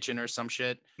to the kitchen or some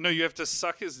shit. No, you have to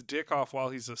suck his dick off while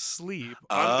he's asleep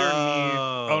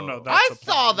underneath. Oh no, that's I a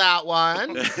saw porn. that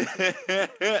one.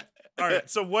 All right.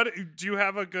 So what do you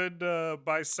have a good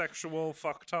bisexual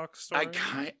fuck talk story?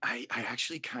 I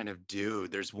actually kind of do.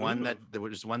 There's one that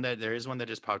there is one that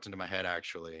just popped into my head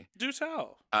actually. Do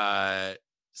tell.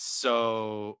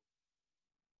 So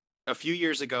a few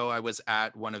years ago, I was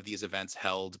at one of these events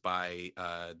held by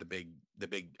the big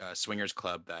swingers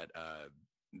club that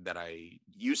I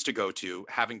used to go to.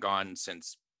 Haven't gone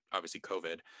since obviously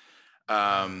COVID.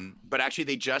 But actually,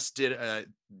 they just did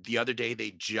the other day.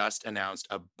 They just announced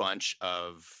a bunch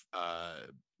of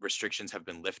restrictions have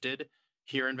been lifted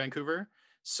here in Vancouver.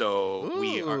 So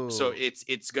we are. So Ooh.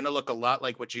 it's gonna look a lot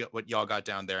like what y'all got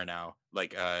down there now.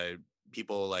 Like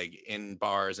people like in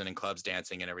bars and in clubs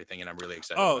dancing and everything. And I'm really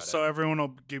excited. Oh, about so it. everyone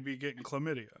will be getting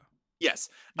chlamydia. Yes.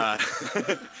 God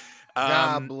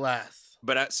bless.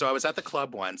 But so I was at the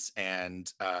club once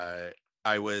and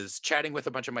I was chatting with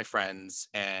a bunch of my friends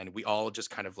and we all just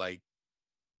kind of like,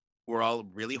 we're all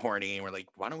really horny and we're like,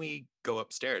 why don't we go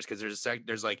upstairs? Because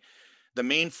there's like the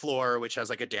main floor, which has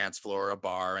like a dance floor, a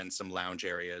bar and some lounge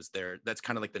areas there. That's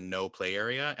kind of like the no play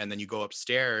area. And then you go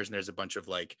upstairs and there's a bunch of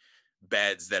like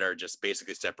beds that are just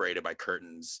basically separated by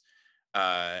curtains.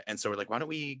 And so we're like, why don't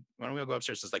we go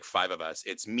upstairs? There's like 5 of us.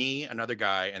 It's me, another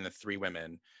guy, and the 3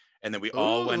 women. And then we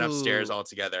all went upstairs Ooh. all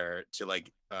together to like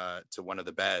to one of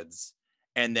the beds.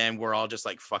 And then we're all just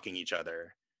like fucking each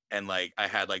other. And like I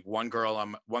had like one girl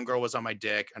was on my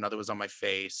dick, another was on my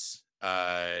face.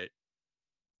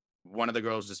 One of the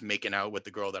girls just making out with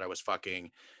the girl that I was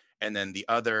fucking. And then the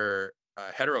other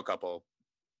hetero couple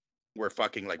were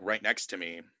fucking like right next to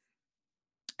me.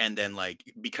 And then like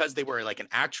because they were like an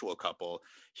actual couple,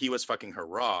 he was fucking her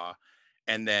raw.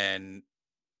 And then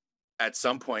at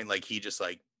some point, like he just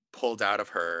like pulled out of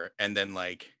her and then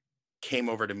like came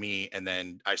over to me and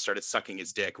then I started sucking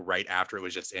his dick right after it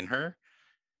was just in her.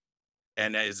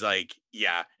 And it's like,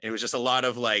 yeah, it was just a lot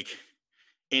of like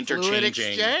Fluid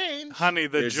interchanging. exchange. Honey,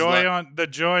 the There's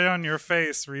joy on your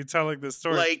face retelling this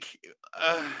story. Like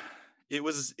it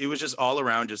was just all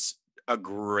around just a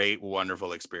great,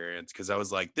 wonderful experience because I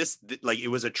was like, like it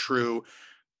was a true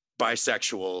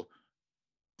bisexual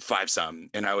 5-some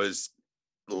and I was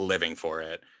living for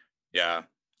it. Yeah,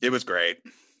 it was great.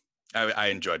 I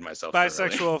enjoyed myself.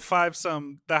 Bisexual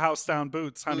 5-some, the house down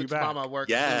boots, honey Boots back. mama work.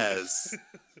 Yes.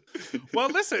 Well,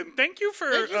 listen, thank you for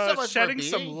Thank you so much for shedding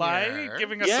some being light, here.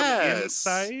 giving us some Yes.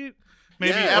 insight,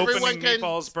 maybe Yeah. Everyone opening can-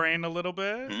 Meatball's brain a little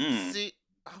bit. Mm. See,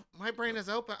 my brain is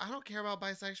open. I don't care about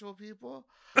bisexual people.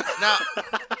 Now,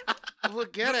 well,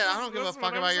 get it. I don't give a That's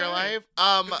fuck what I'm about your saying.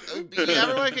 life.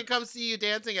 Everyone can come see you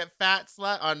dancing at Fat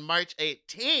Slut on March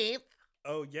 18th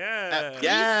Oh, at yeah. Precinct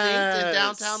Yes. in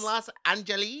downtown Los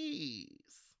Angeles.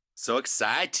 So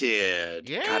excited.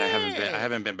 God, I Yay.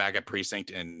 haven't been back at Precinct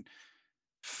in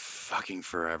fucking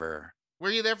forever.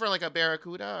 Were you there for like a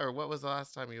Barracuda, or what was the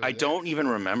last time you were I there? don't even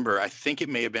remember. I think it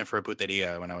may have been for a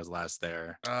puteria when I was last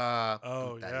there.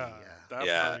 Oh, yeah. putaria. That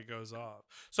Yeah. party goes off.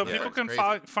 So Yeah. people It's can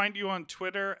crazy. find you on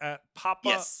Twitter at Papa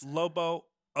Yes. Lobo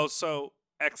Oso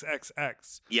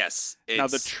XXX. Yes. Now,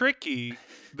 the it's-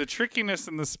 trickiness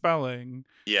in the spelling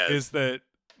yes. is that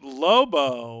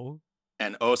Lobo,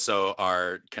 and Oso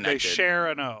are they connected. share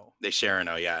an O. They share an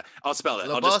O, yeah. I'll spell it.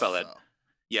 I'll just spell it. Loboso.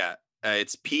 Yeah.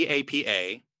 It's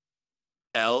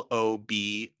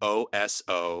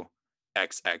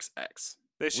PAPALOBOSOXXX.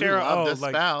 They We share an love O, the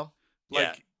like spell.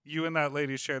 Yeah. you and that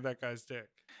lady shared that guy's dick.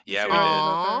 Yeah, we Share did. that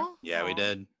Aw. there? Yeah, we Aw.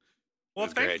 did. Well,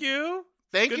 was thank great. you.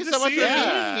 Thank Good you to so much see for you.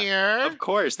 Yeah. being here. Of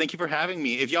course. Thank you for having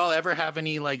me. If y'all ever have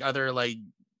any like other like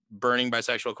burning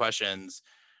bisexual questions,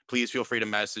 please feel free to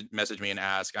message me and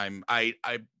ask. I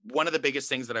one of the biggest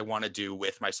things that I want to do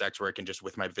with my sex work and just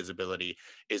with my visibility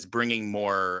is bringing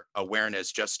more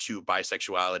awareness just to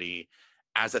bisexuality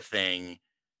as a thing,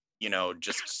 you know,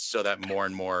 just so that more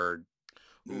and more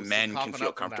Ooh, men can coughing feel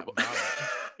up from that comfortable.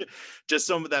 vomit. Just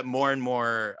so that more and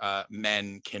more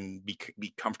men can be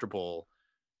comfortable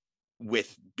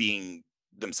with being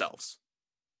themselves.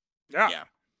 Yeah. Yeah.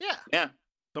 Yeah. Yeah,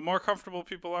 The more comfortable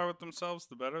people are with themselves,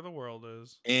 the better the world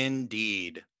is.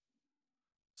 indeed.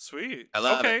 Sweet. I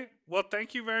love okay. Well,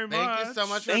 thank you very much. Thank you so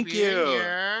much for Thank being you.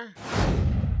 here.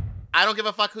 I don't give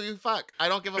a fuck who you fuck. I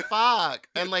don't give a fuck.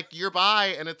 And like you're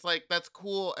bi, and it's like that's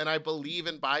cool. And I believe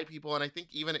in bi people. And I think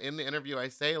even in the interview I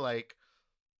say like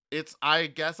I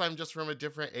guess I'm just from a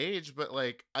different age, but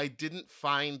like I didn't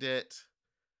find it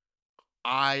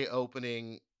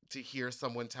eye-opening to hear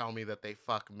someone tell me that they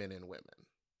fuck men and women.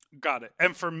 Got it.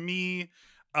 And for me,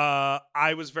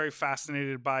 I was very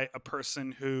fascinated by a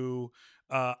person who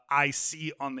I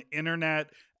see on the internet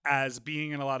as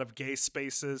being in a lot of gay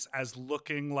spaces, as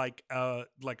looking like a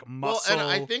muscle. Well, and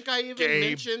I think I even gay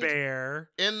mentioned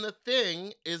bear. in the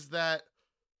thing is that,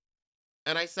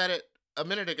 and I said it a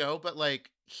minute ago, but like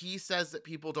he says that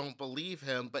people don't believe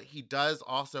him, but he does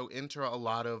also enter a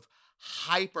lot of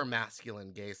hyper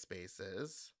masculine gay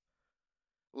spaces,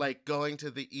 like going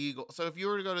to the Eagle. So if you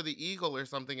were to go to the Eagle or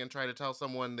something and try to tell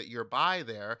someone that you're bi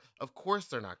there, of course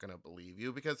they're not going to believe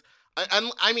you, because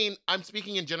I mean, I'm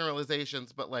speaking in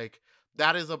generalizations, but like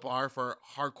that is a bar for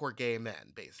hardcore gay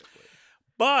men, basically.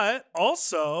 But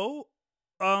also,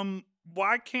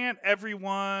 why can't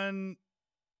everyone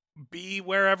be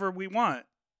wherever we want?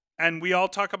 And we all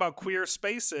talk about queer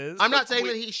spaces. I'm not saying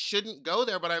that he shouldn't go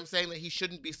there, but I'm saying that he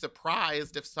shouldn't be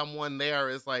surprised if someone there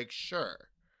is like, sure,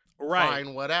 right,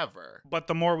 fine, whatever. But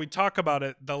the more we talk about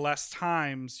it, the less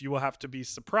times you will have to be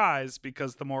surprised,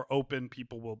 because the more open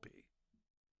people will be.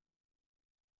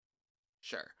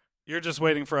 Sure. You're just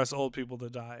waiting for us old people to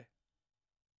die.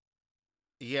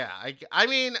 Yeah, I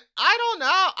mean, I don't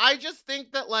know. I just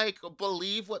think that, like,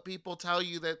 believe what people tell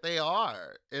you that they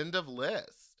are. End of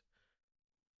list.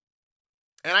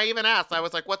 And I even asked, I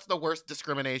was like, what's the worst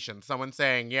discrimination? Someone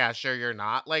saying, yeah, sure, you're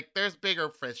not. Like, there's bigger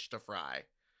fish to fry.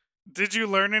 Did you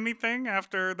learn anything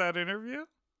after that interview?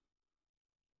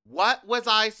 What was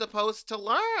I supposed to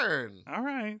learn? All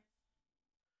right.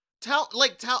 Tell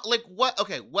what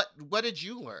did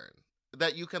you learn?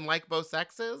 That you can like both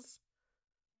sexes?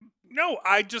 No,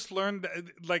 I just learned,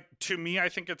 like, to me, I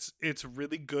think it's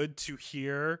really good to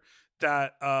hear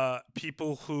that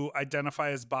people who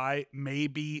identify as bi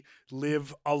maybe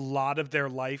live a lot of their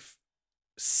life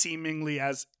seemingly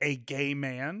as a gay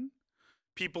man.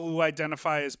 People who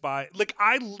identify as bi, like,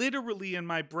 I literally in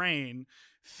my brain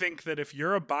think that if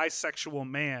you're a bisexual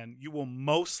man, you will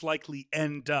most likely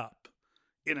end up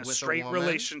in a With a straight woman?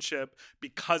 relationship,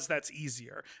 because that's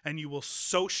easier, and you will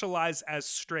socialize as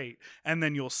straight, and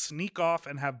then you'll sneak off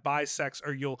and have bisex,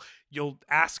 or you'll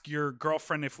ask your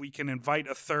girlfriend if we can invite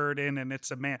a third in and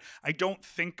it's a man. I don't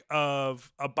think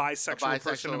of a bisexual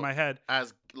person in my head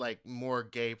as like more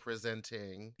gay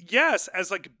presenting. Yes,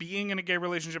 as like being in a gay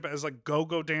relationship, as like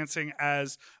go-go dancing,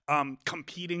 as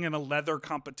competing in a leather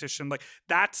competition. Like,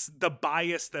 that's the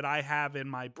bias that I have in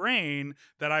my brain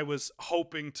that I was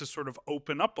hoping to sort of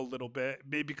open up a little bit,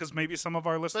 maybe because maybe some of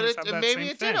our listeners have that maybe same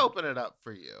it thing. did open it up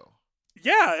for you.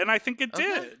 Yeah, and I think it Okay.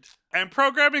 did. And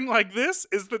programming like this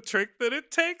is the trick that it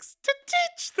takes to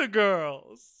teach the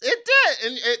girls. It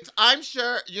did. And I'm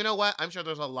sure, you know what? I'm sure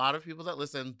there's a lot of people that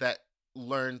listen that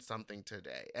learned something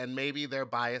today, and maybe their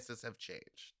biases have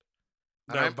changed.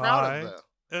 And They're I'm proud of them.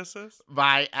 Biases?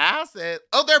 Biases.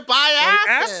 Oh, they're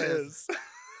biases.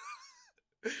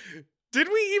 Did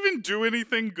we even do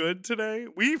anything good today?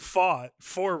 We fought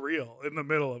for real in the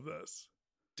middle of this.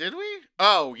 Did we?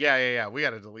 Oh, yeah. We got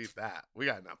to delete that. We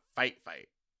got in a fight.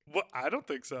 What? I don't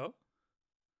think so.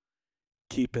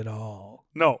 Keep it all.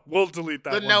 No, we'll delete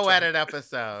that. The one no time. edit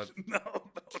episode.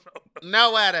 No.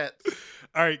 No edits.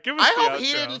 All right, give us I the hope outro.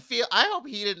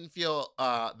 he didn't feel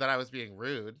that I was being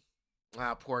rude.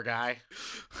 Ah, poor guy.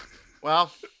 Well,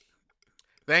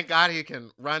 thank God he can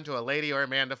run to a lady or a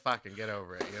man to fuck and get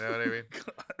over it. You know what I mean?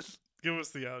 God. Give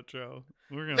us the outro.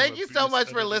 Thank you so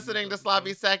much for listening to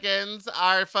Sloppy Seconds.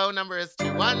 Our phone number is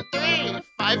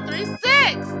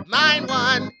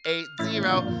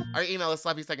 213-536-9180. Our email is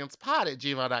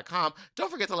sloppysecondspod@gmail.com.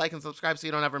 Don't forget to like and subscribe so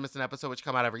you don't ever miss an episode, which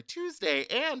come out every Tuesday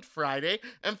and Friday.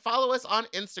 And follow us on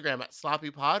Instagram at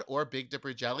sloppypod or Big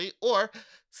Dipper Jelly or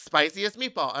Spiciest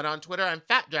Meatball. And on Twitter, I'm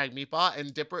Fat Drag Meatball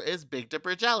and Dipper is Big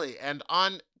Dipper Jelly. And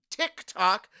on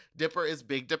TikTok, Dipper is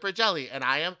Big Dipper Jelly, and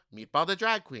I am Meatball the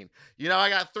Drag Queen. You know, I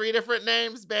got 3 different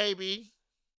names, baby.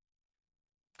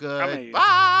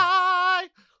 Goodbye.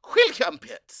 Welcome,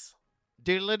 Pits.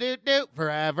 Doodle-doo-doo,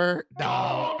 forever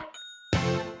dog.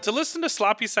 To listen to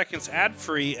Sloppy Seconds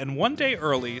ad-free and 1 day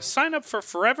early, sign up for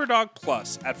Forever Dog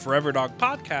Plus at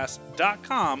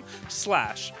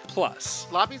foreverdogpodcast.com/plus.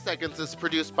 Sloppy Seconds is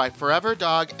produced by Forever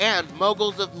Dog and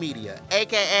Moguls of Media,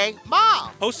 a.k.a.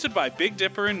 Mom. Hosted by Big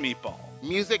Dipper and Meatball.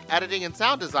 Music, editing, and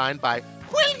sound design by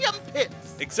William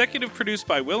Pitts. Executive produced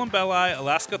by Willem Belli,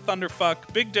 Alaska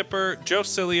Thunderfuck, Big Dipper, Joe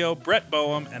Cilio, Brett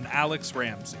Boehm, and Alex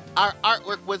Ramsey. Our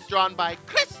artwork was drawn by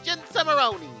Christian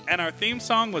Cimarroni. And our theme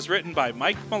song was written by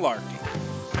Mike Malarkey.